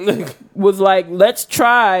niggas was like, let's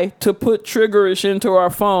try to put triggerish into our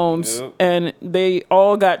phones, Yep. and they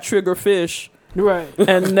all got trigger fish Right.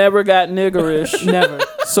 and never got niggerish. Never.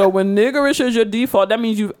 So when niggerish is your default, that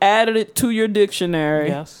means you've added it to your dictionary.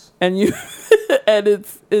 Yes. And you and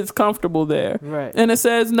it's comfortable there. Right. And it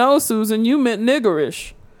says, no, Susan, you meant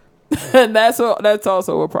niggerish. And that's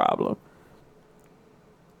also a problem.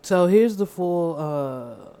 So here's the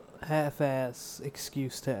full half-ass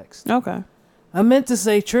excuse text. Okay. I meant to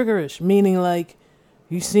say triggerish, meaning like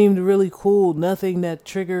you seemed really cool, nothing that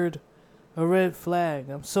triggered a red flag.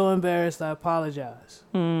 I'm so embarrassed, I apologize.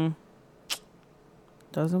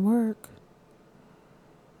 Doesn't work.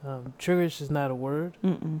 Triggerish is not a word.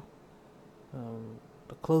 Mm-mm.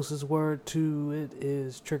 The closest word to it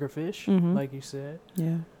is triggerfish, Mhm. like you said.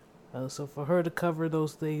 Yeah. So for her to cover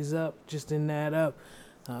those things up, just didn't add up.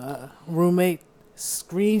 Roommate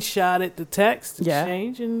screenshotted the text Yeah.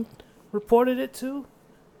 exchange and reported it to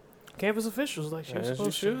campus officials like she was As you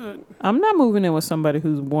supposed to. should. I'm not moving in with somebody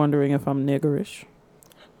who's wondering if I'm niggerish.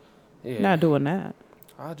 Yeah. Not doing that.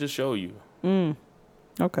 I'll just show you.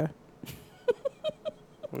 Okay.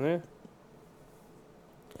 Yeah.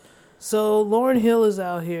 So Lauryn Hill is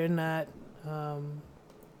out here not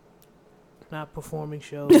performing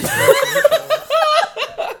shows.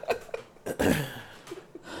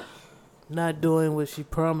 Not doing what she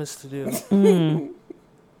promised to do.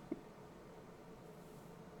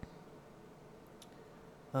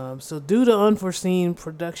 So due to unforeseen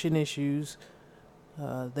production issues,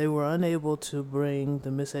 they were unable to bring the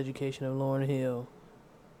Miseducation of Lauryn Hill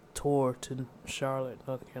tour to Charlotte,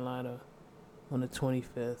 North Carolina on the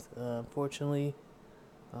 25th. Unfortunately,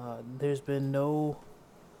 there's been no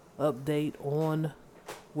update on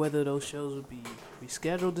whether those shows would be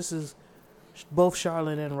rescheduled. This is both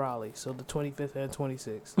Charlotte and Raleigh, so the 25th and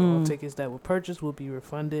 26th. All tickets that were purchased will be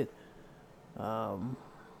refunded. And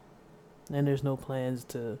there's no plans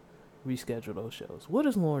to reschedule those shows. What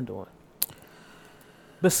is Lauren doing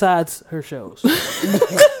besides her shows? I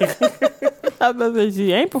was gonna say,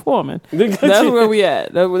 she ain't performing. That's where we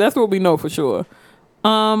at. That's what we know for sure.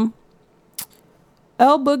 L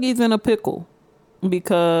Boogie's in a pickle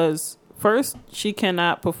because first she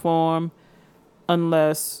cannot perform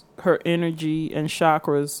unless her energy and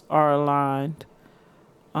chakras are aligned.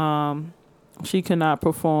 She cannot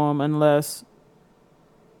perform unless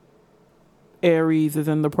Aries is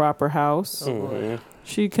in the proper house.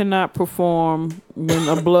 She cannot perform when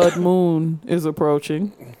a blood moon is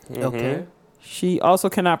approaching. Okay. She also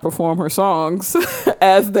cannot perform her songs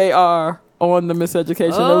as they are on the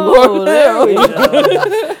Miseducation of Lauryn there we Hill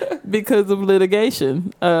go. because of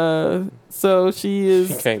litigation. So she She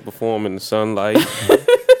is. can't perform in the sunlight.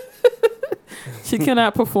 She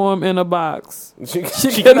cannot perform in a box. She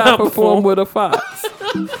She cannot perform with a fox.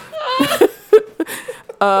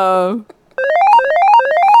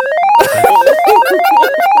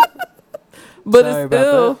 But Sorry it's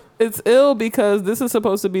about it's ill because this is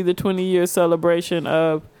supposed to be the 20-year celebration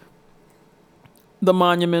of the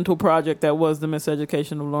monumental project that was the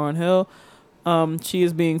Miseducation of Lauryn Hill. She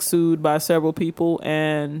is being sued by several people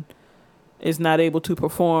and is not able to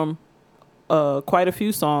perform quite a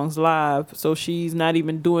few songs live. So she's not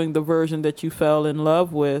even doing the version that you fell in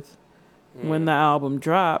love with when the album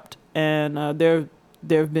dropped. And there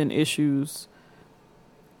have been issues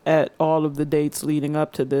at all of the dates leading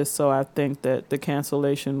up to this. So I think that the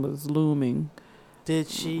cancellation was looming. Did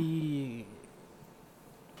she...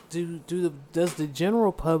 Does the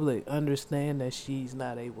general public understand that she's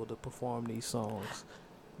not able to perform these songs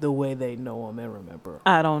the way they know them and remember?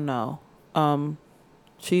 I don't know.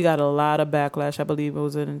 She got a lot of backlash. I believe it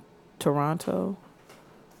was in Toronto,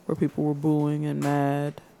 where people were booing and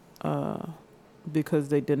mad because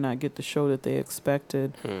they did not get the show that they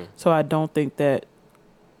expected. So I don't think that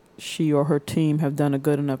she or her team have done a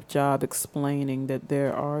good enough job explaining that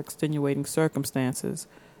there are extenuating circumstances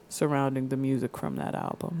surrounding the music from that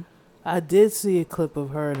album. I did see a clip of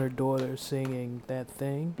her and her daughter singing that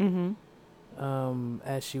thing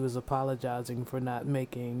as she was apologizing for not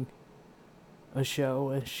making a show,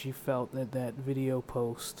 and she felt that video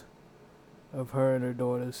post of her and her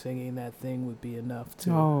daughter singing that thing would be enough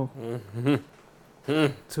to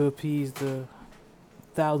appease the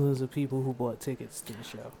thousands of people who bought tickets to the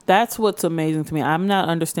show. That's what's amazing to me. I'm not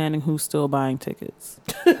understanding who's still buying tickets.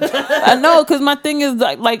 I know, because my thing is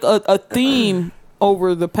like a theme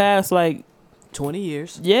over the past 20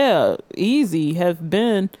 years. Yeah, easy have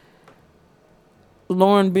been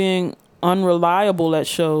Lauryn being unreliable at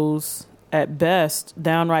shows at best,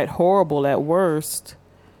 downright horrible at worst.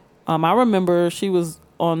 I remember she was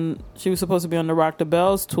supposed to be on the Rock the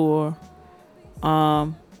Bells tour.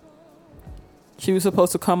 She was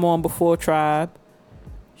supposed to come on before Tribe.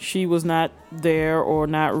 She was not there or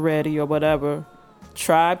not ready or whatever.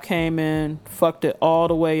 Tribe came in, fucked it all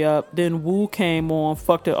the way up. Then Wu came on,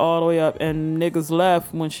 fucked it all the way up. And niggas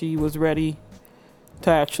left when she was ready to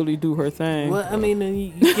actually do her thing. Well, I mean,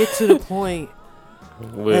 you get to the point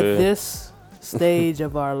at this stage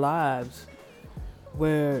of our lives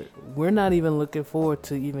where we're not even looking forward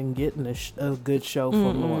to even getting a good show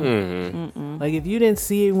from Lauryn. Like, if you didn't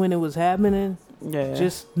see it when it was happening,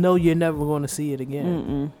 just know you're never going to see it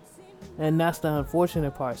again. And that's the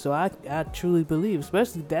unfortunate part. So I truly believe,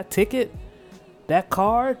 especially that ticket, that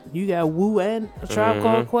card, you got Wu and a Tribe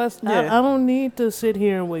Called Quest. I don't need to sit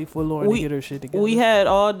here and wait for Lauryn to get her shit together. We had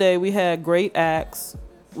all day. We had great acts.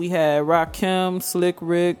 We had Rakim, Slick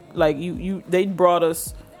Rick. Like they brought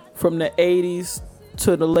us from the 80s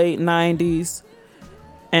to the late 90s.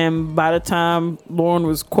 And by the time Lauryn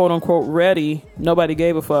was quote unquote ready, nobody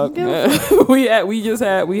gave a fuck. we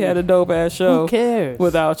had a dope ass show. Who cares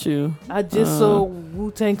without you? I just saw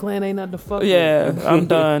Wu-Tang Clan ain't nothing to fuck with. Yeah, I'm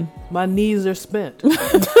done. My knees are spent.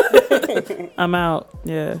 I'm out.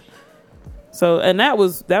 Yeah. So, and that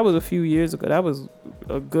was a few years ago. That was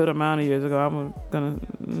a good amount of years ago. I want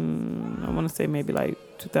to say maybe like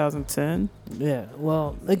 2010. Yeah.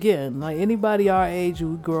 Well, again, like anybody our age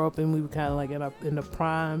who grew up and we were kind of like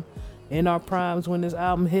in our primes when this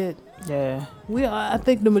album hit. Yeah. I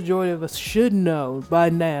think the majority of us should know by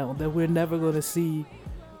now that we're never going to see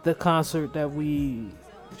the concert that we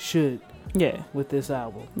should. Yeah. With this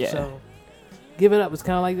album. Yeah. So give it up. It's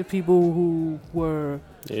kind of like the people who were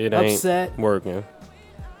upset. Ain't working.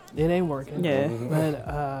 It ain't working. Yeah.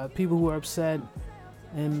 But people who are upset,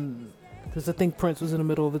 and because I think Prince was in the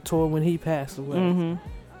middle of a tour when he passed away.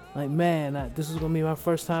 Like, man, this is going to be my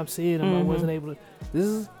first time seeing him. I wasn't able to. This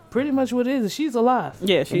is pretty much what it is. She's alive.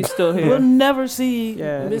 Yeah, she's still here. We'll never see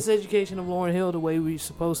Miseducation of Lauryn Hill the way we're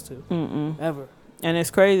supposed to. Ever. And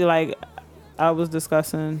it's crazy. Like, I was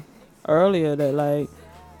discussing earlier that, like,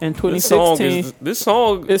 in 2016, this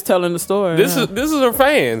song is telling the story. This is her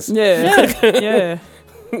fans. Yeah.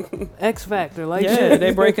 X Factor, like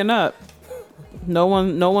they breaking up. No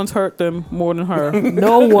one's hurt them more than her.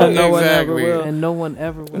 No one ever will, and no one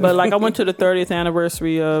ever will. But like, I went to the 30th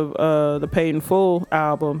anniversary of the Paid in Full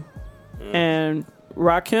album, and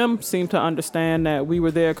Rakim seemed to understand that we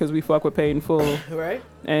were there because we fuck with Paid in Full, right?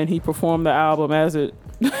 And he performed the album as it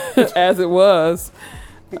as it was.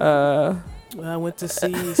 I went to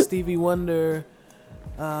see Stevie Wonder.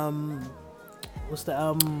 What's the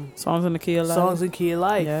album? Songs in the Key of Life. Songs in Key of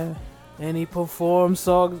Life. Yeah. And he performed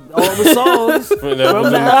all the songs from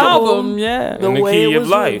the album. Yeah. The in way the key it of was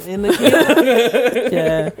life. In the key of life.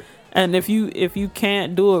 Yeah. And if you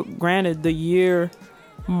can't do it, granted the year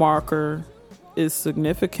marker is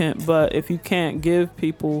significant, but if you can't give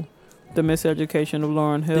people the Miseducation of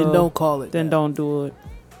Lauryn Hill, then don't call it. Then don't do it.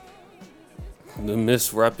 The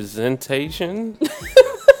misrepresentation.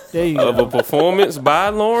 There you of go. a performance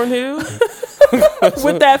by Lauryn Hill.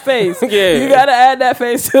 With that face. Yeah. You gotta add that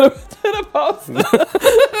face to the poster.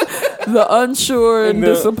 The unsure and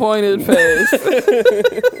disappointed face.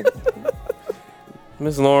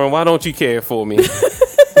 Miss Lauren, why don't you care for me?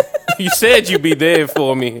 You said you'd be there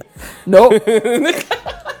for me. Nope.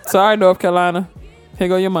 Sorry, North Carolina. Here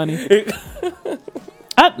go your money.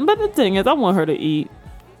 But the thing is, I want her to eat.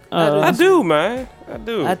 I do, man. I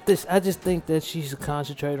do. I just think that she should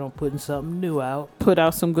concentrate on putting something new out, Put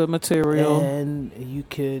out some good material. and you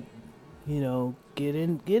could, get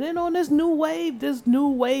in on this new wave. This new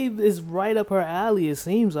wave is right up her alley. It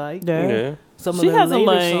seems like yeah. some of She the has a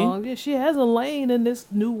later lane. songs. Yeah, she has a lane in this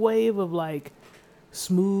new wave of like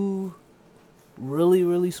smooth, really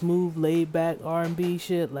really smooth, laid back R&B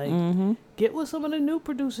shit. Like get with some of the new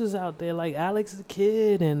producers out there, like Alex the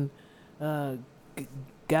Kid and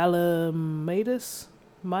Gallamatis.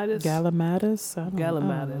 Gallimatis? I don't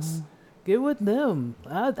Gallamatis. know. Get with them.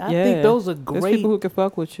 I Yeah. think those are There's great. people who can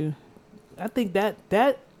fuck with you. I think that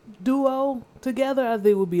duo together, I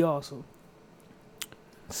think would be awesome.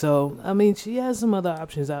 So, I mean, she has some other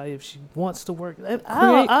options out if she wants to work.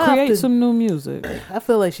 Create some new music. I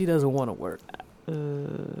feel like she doesn't want to work.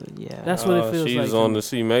 Yeah. That's what it feels like. She's on the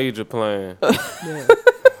C major plan. Yeah.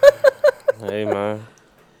 Hey, man.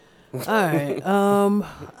 All right.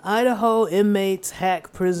 Idaho inmates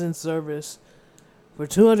hack prison service for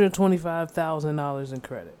 $225,000 in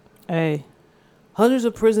credit. Hey. Hundreds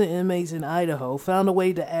of prison inmates in Idaho found a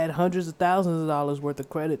way to add hundreds of thousands of dollars worth of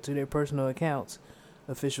credit to their personal accounts,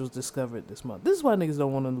 officials discovered this month. This is why niggas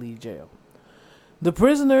don't want to leave jail. The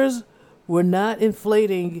prisoners were not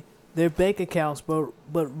inflating their bank accounts, but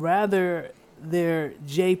rather their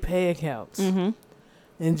JPay accounts. Mm-hmm.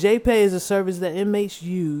 And JPay is a service that inmates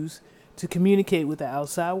use to communicate with the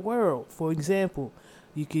outside world. For example,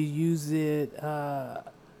 you could use it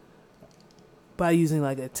by using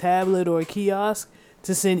like a tablet or a kiosk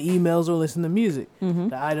to send emails or listen to music. Mm-hmm.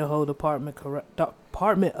 The Idaho Department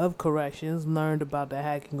of Corrections learned about the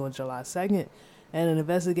hacking on July 2nd, and an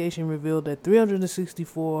investigation revealed that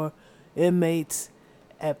 364 inmates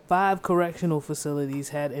at 5 correctional facilities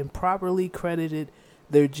had improperly credited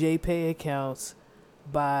their JPay accounts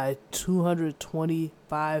by $225,000.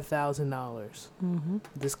 Mm-hmm.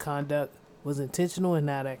 This conduct was intentional and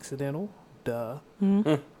not accidental. Duh.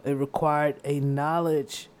 Mm-hmm. It required a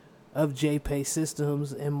knowledge of JPay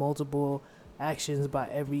systems and multiple actions by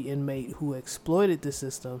every inmate who exploited the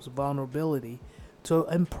system's vulnerability to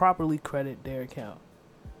improperly credit their account.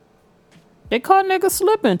 They caught niggas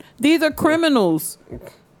slipping. These are criminals.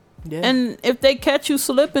 Yeah. And if they catch you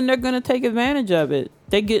slipping, they're going to take advantage of it.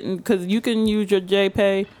 They getting, because you can use your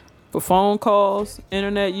JPay for phone calls,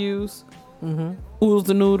 internet use, oodles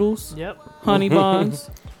and noodles, Yep. honey buns.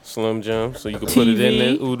 Slim Jim, so you can put it in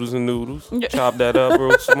there, TV. oodles and noodles. Chop that up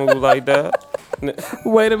real smooth like that.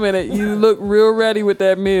 Wait a minute. You look real ready with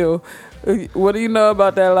that meal. What do you know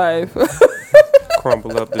about that life?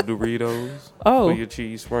 Crumple up the Doritos. Oh. Put your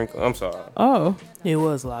cheese sprinkle. I'm sorry. Oh. He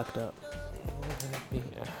was locked up.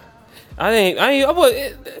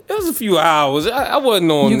 It was a few hours. I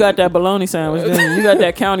wasn't on. You got that bologna sandwich, didn't you? You got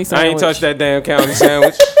that county I sandwich. ain't touched that damn county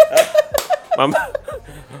sandwich. my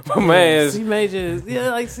man's. C Major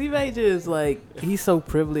is like, he's so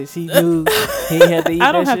privileged. He knew he had to eat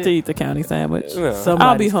I don't that have to shit. eat the county sandwich. No. I'll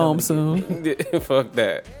Somebody's be home coming to get soon. Fuck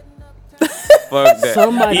that. Fuck that.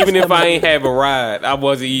 Somebody's Even if coming I to ain't have a ride, I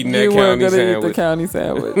wasn't eating that You weren't county gonna eat the sandwich. county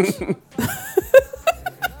sandwich.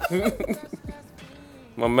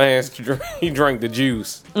 My man's he drank the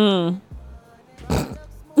juice. He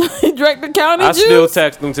drank the county I juice. still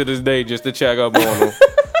text him to this day just to check up on him.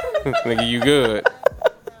 Nigga, you good?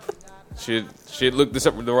 Shit look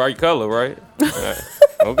the right color, right? Alright.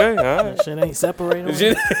 Okay, all right. Shit ain't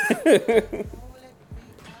separated.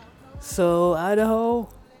 So Idaho,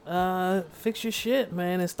 fix your shit,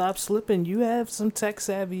 man, and stop slipping. You have some tech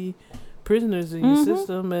savvy prisoners in your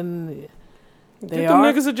system, and they Get them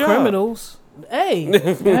are niggas a job. criminals. Hey,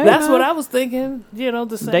 that's what I was thinking.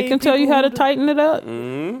 The same. They can tell you people how to who do- tighten it up.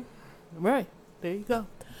 Right there, you go.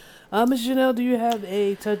 Ms. Janelle, do you have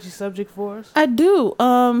a touchy subject for us? I do.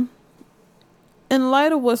 In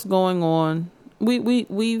light of what's going on,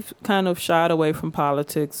 we've kind of shied away from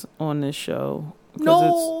politics on this show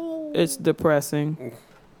because it's depressing.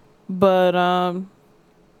 But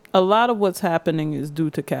a lot of what's happening is due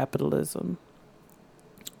to capitalism,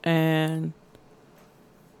 and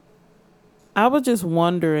I was just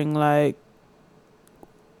wondering, like,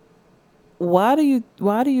 why do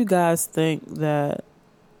you guys think that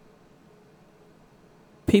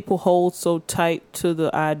people hold so tight to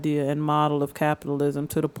the idea and model of capitalism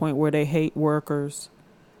to the point where they hate workers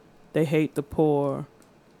they hate the poor,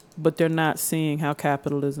 but they're not seeing how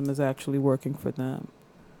capitalism is actually working for them.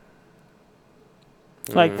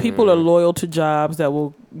 Like, people are loyal to jobs that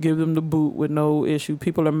will give them the boot with no issue.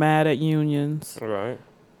 People are mad at unions. Right.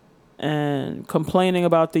 And complaining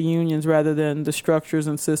about the unions rather than the structures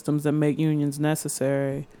and systems that make unions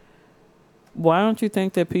necessary. Why don't you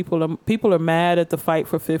think that people are mad at the fight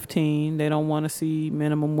for 15? They don't want to see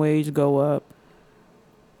minimum wage go up.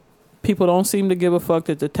 People don't seem to give a fuck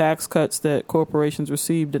that the tax cuts that corporations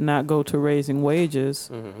receive did not go to raising wages.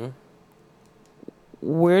 Mm-hmm.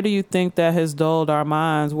 Where do you think that has dulled our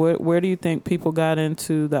minds? Where do you think people got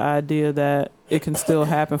into the idea that it can still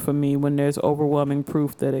happen for me when there's overwhelming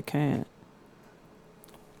proof that it can't?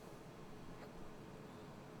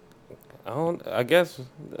 I guess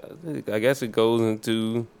it goes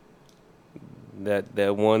into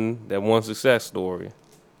that one success story,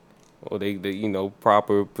 or they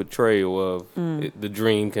proper portrayal of the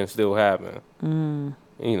dream can still happen.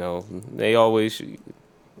 They always.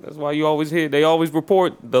 That's why you always hear they always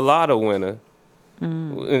report the lotto winner,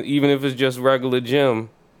 even if it's just regular Jim,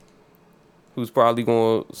 who's probably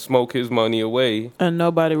going to smoke his money away. And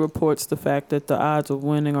nobody reports the fact that the odds of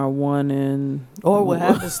winning are 1 in... Or what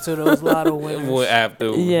happens to those lotto winners. Well,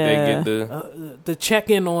 after they get the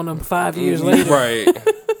check-in on them 5 years later. Right.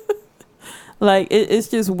 Like, it's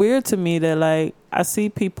just weird to me that, like, I see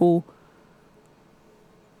people,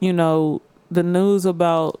 the news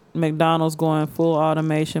about McDonald's going full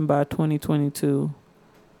automation by 2022.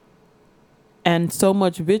 And so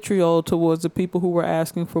much vitriol towards the people who were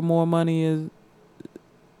asking for more money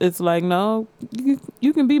it's like, no,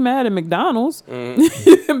 you can be mad at McDonald's.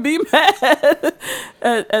 You can be mad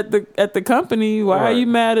at the company. Why are you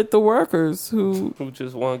mad at the workers who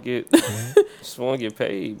just want to get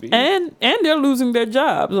paid? B. And they're losing their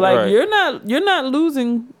jobs. Like, you're not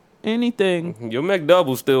losing anything. Your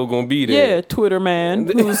McDouble's still gonna be there. Yeah, Twitter man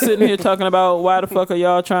who's sitting here talking about why the fuck are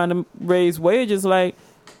y'all trying to raise wages? Like,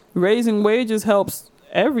 raising wages helps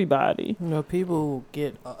everybody. People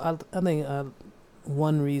get. I think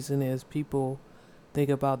one reason is people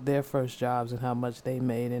think about their first jobs and how much they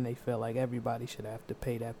made, and they feel like everybody should have to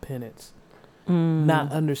pay that penance,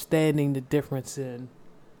 not understanding the difference in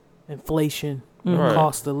inflation and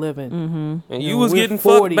cost of living. And you was getting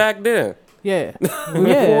 40, fucked back then. Yeah,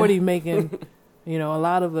 we're 40 making, a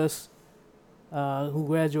lot of us who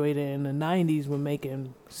graduated in the 90s were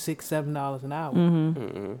making $6-7 an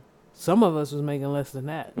hour. Some of us was making less than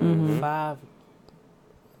that. 5.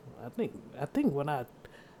 I think when I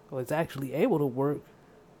was actually able to work,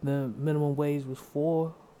 the minimum wage was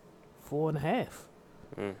 4.5.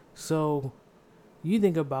 So you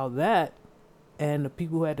think about that, and the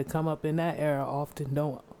people who had to come up in that era often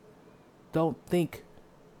don't think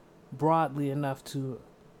broadly enough to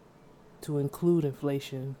include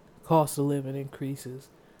inflation, cost of living increases,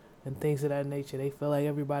 and things of that nature. They feel like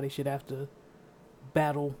everybody should have to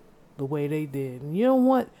battle the way they did. And you don't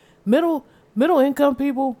want middle income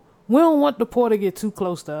people. We don't want the poor to get too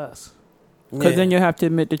close to us. Because then you have to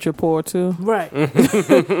admit that you're poor too. Right.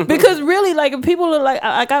 Because really, like, if people are like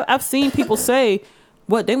I've seen people say,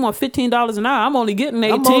 what, they want $15 an hour. I'm only getting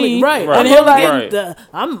 18. Right. And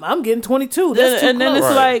I'm getting 22. That's too and then close.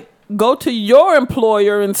 it's like, go to your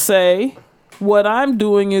employer and say, what I'm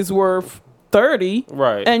doing is worth 30.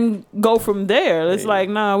 Right. And go from there. It's like,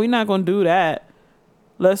 nah, we're not going to do that.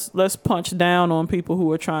 Let's punch down on people who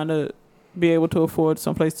are trying to be able to afford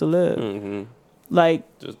someplace to live.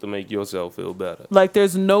 Like, just to make yourself feel better. Like,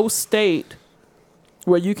 there's no state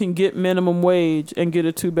where you can get minimum wage and get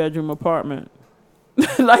a 2-bedroom apartment.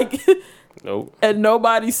 Like, nope. And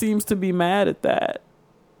nobody seems to be mad at that.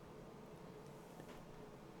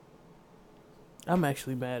 I'm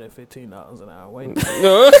actually mad at $15 an hour. Wait a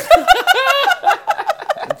minute.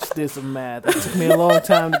 I just did some math. It took me a long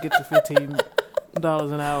time to get to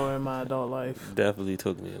 $15 an hour in my adult life. Definitely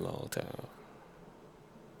took me a long time.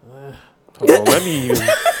 Hold on, let me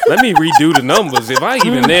redo the numbers if I ain't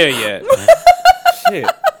even there yet. Shit.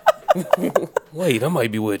 Wait, I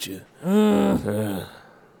might be with you.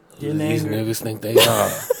 These niggas think they are.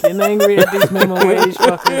 Getting angry at these minimum wage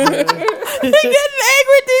fuckers. He getting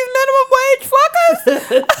angry at these minimum wage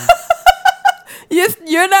fuckers?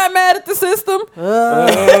 You're not mad at the system?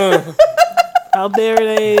 How dare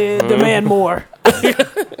they demand more?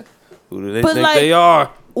 Who do they think they are?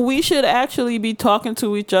 We should actually be talking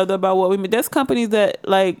to each other about what we mean. There's companies that,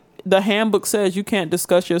 like, the handbook says you can't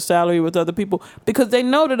discuss your salary with other people because they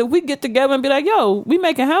know that if we get together and be like, yo, we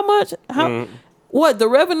making how much? What, the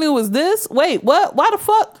revenue is this? Wait, what? Why the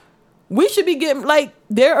fuck? We should be getting, like,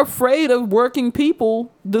 they're afraid of working people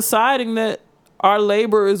deciding that our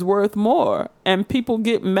labor is worth more, and people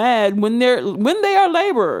get mad when they are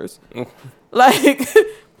laborers. Like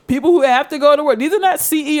people who have to go to work. These are not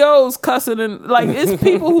CEOs cussing, and like it's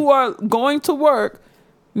people who are going to work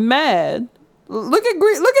mad. Look at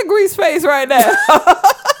Grease's face right now.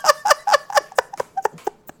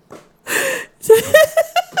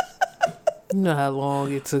 You know how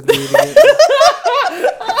long it took me to get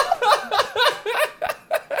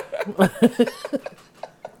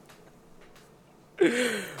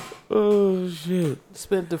Oh shit!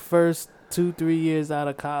 spent the first 2-3 years out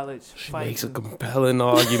of college She makes a compelling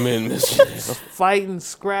argument, Miss. fighting,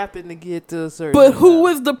 scrapping to get to a certain. But who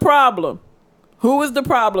is the problem? Who is the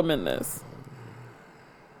problem in this?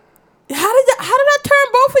 How did I turn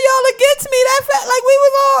both of y'all against me? That felt like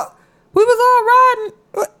we was all riding.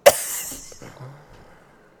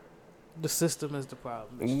 The system is the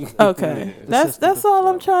problem. Okay, that's all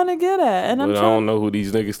I'm trying to get at, and But I don't know who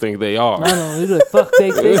these niggas think they are. I don't know who the fuck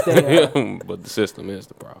they think they are. But the system is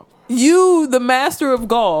the problem. You, the master of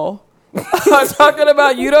Gaul, are talking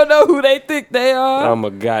about you don't know who they think they are. I'm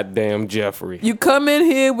a goddamn Jeffrey. You come in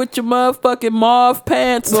here with your motherfucking mauve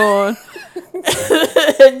pants on,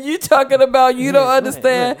 and you talking about you don't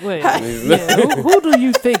understand. Wait. Yeah, who do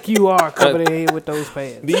you think you are coming in here with those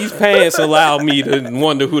pants? These pants allow me to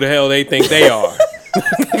wonder who the hell they think they are.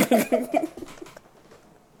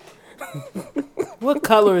 What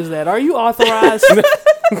color is that? Are you authorized?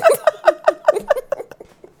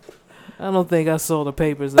 I don't think I saw the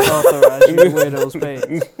papers that authorize you to wear those pants.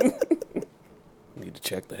 Need to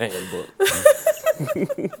check the handbook.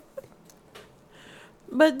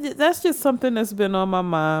 But that's just something that's been on my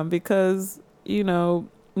mind because, you know,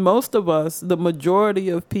 most of us, the majority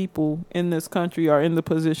of people in this country are in the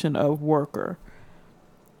position of worker,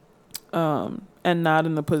 and not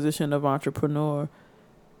in the position of entrepreneur.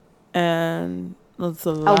 And it's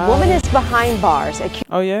a lot. A woman is behind bars.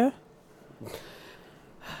 Oh, yeah?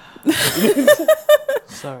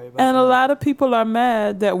 Sorry about And that. a lot of people are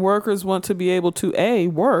mad that workers want to be able to A,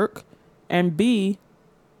 work, and B,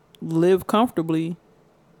 live comfortably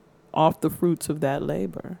off the fruits of that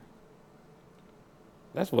labor.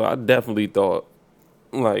 That's what I definitely thought.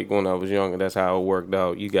 Like when I was younger, that's how it worked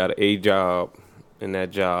out. You got a job, and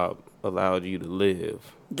that job allowed you to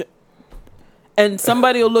live. And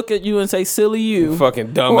somebody will look at you and say, silly you.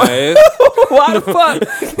 Fucking dumbass. Why the fuck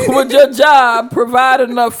would your job provide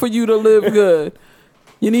enough for you to live good?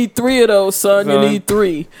 You need 3 of those, son. You need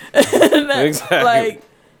 3. Exactly. Like,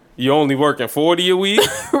 You only working 40 a week?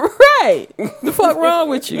 right. The fuck wrong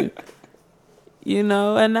with you? You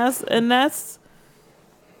know, and that's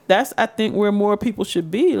I think where more people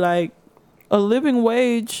should be. Like, a living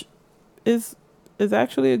wage is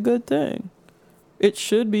actually a good thing. It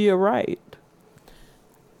should be a right.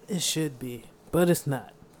 It should be, but it's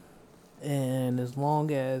not. And as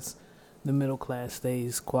long as the middle class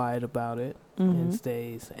stays quiet about it and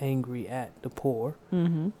stays angry at the poor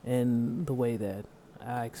in the way that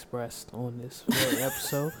I expressed on this very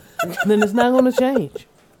episode, then it's not going to change.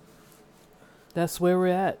 That's where we're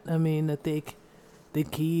at. I mean, I think the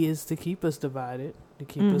key is to keep us divided, to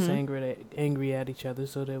keep us angry at each other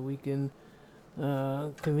so that we can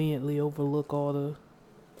conveniently overlook all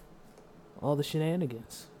the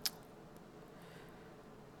shenanigans.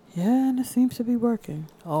 Yeah, and it seems to be working.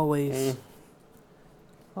 Always.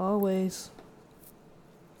 Always.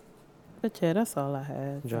 But yeah, that's all I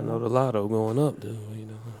had. Y'all know the lotto going up, dude. You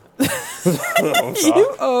know.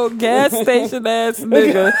 You old gas station ass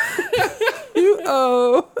nigga. You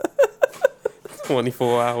owe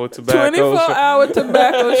 24-hour tobacco. 24-hour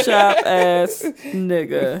tobacco shop ass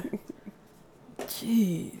nigga.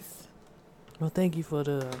 Jeez. Well, thank you for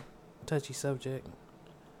the touchy subject.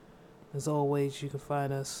 As always, you can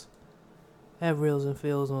find us at Reels and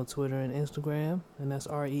Feels on Twitter and Instagram, and that's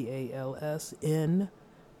RealsNFeels.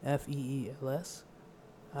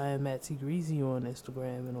 I am at T Greasy on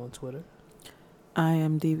Instagram and on Twitter. I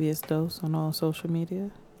am Devious Dose on all social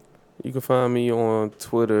media. You can find me on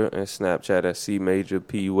Twitter and Snapchat at C Major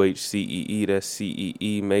PUHCEE. That's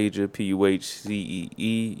CEE Major PUHCEE.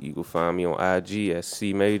 You can find me on IG at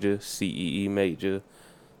C Major CEE Major.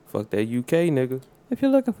 Fuck that UK nigga. If you're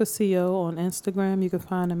looking for CO on Instagram, you can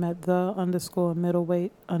find him at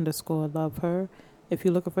 _middleweight_love her. If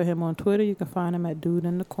you're looking for him on Twitter, you can find him at Dude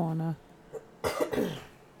in the Corner.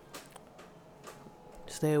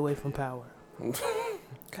 Stay away from power.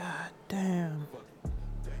 God damn.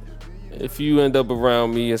 If you end up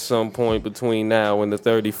around me at some point between now and the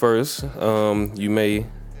 31st, you may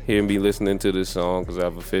hear me listening to this song because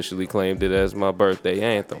I've officially claimed it as my birthday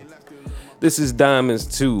anthem. This is Diamonds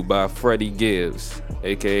 2 by Freddie Gibbs,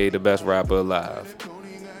 a.k.a. the best rapper alive.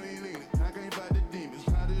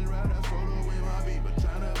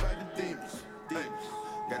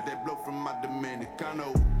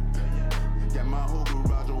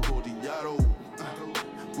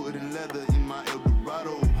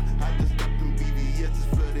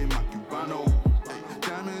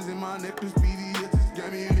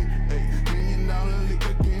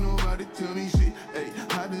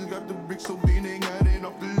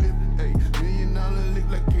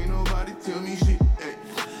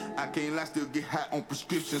 high on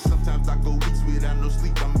prescription. Sometimes I go weeks without no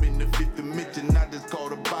sleep. I'm in the fifth dimension. I just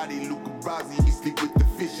called a body Luca Brasi. He sleep with the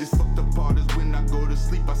fishes. Fucked up part is when I go to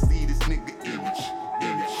sleep. I see this nigga image.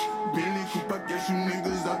 Billy Coop, I guess you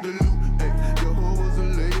niggas out the loop. Ay, your hoe was a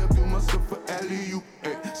layup. Do myself for alley-oop.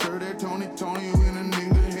 Ay, sir that Tony when a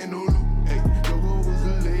nigga had no loop. Ay, your hoe was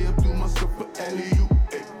a layup. Do myself for alley-oop.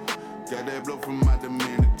 Ay, got that blow from my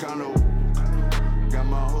Dominicano. Got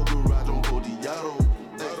my whole garage on Odiado.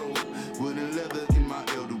 With a leather in my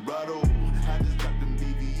Eldorado. I just got them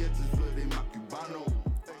BBS's flooding my Cubano.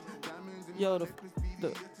 Yo,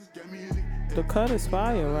 the cut is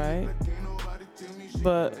fire, right?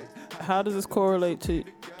 But how does this correlate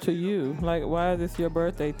to you? Like, why is this your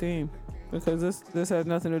birthday theme? Because this has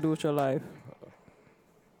nothing to do with your life.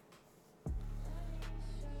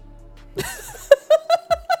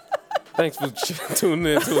 Thanks for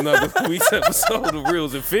tuning in to another week's episode of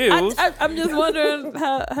Reels and Feels. I'm just wondering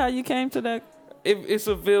how you came to that. It's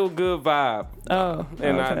a feel good vibe. Oh,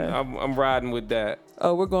 and okay. I'm riding with that.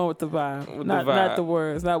 Oh, we're going with the vibe, not the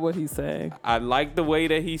words, not what he's saying. I like the way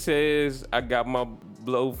that he says, I got my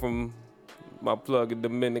blow from my plug in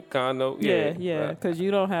Dominicano. Yeah, because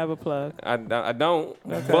you don't have a plug. I don't.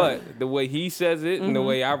 Okay. But the way he says it and the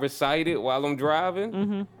way I recite it while I'm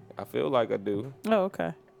driving, I feel like I do. Oh,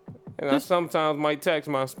 okay. And I sometimes might text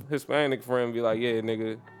my Hispanic friend and be like, yeah,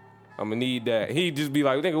 nigga, I'm going to need that. He'd just be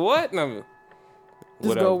like, nigga, what? And I'm just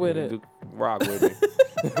whatever, go with it. Rock with me.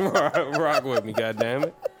 Rock with me,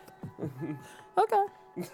 goddammit. Okay.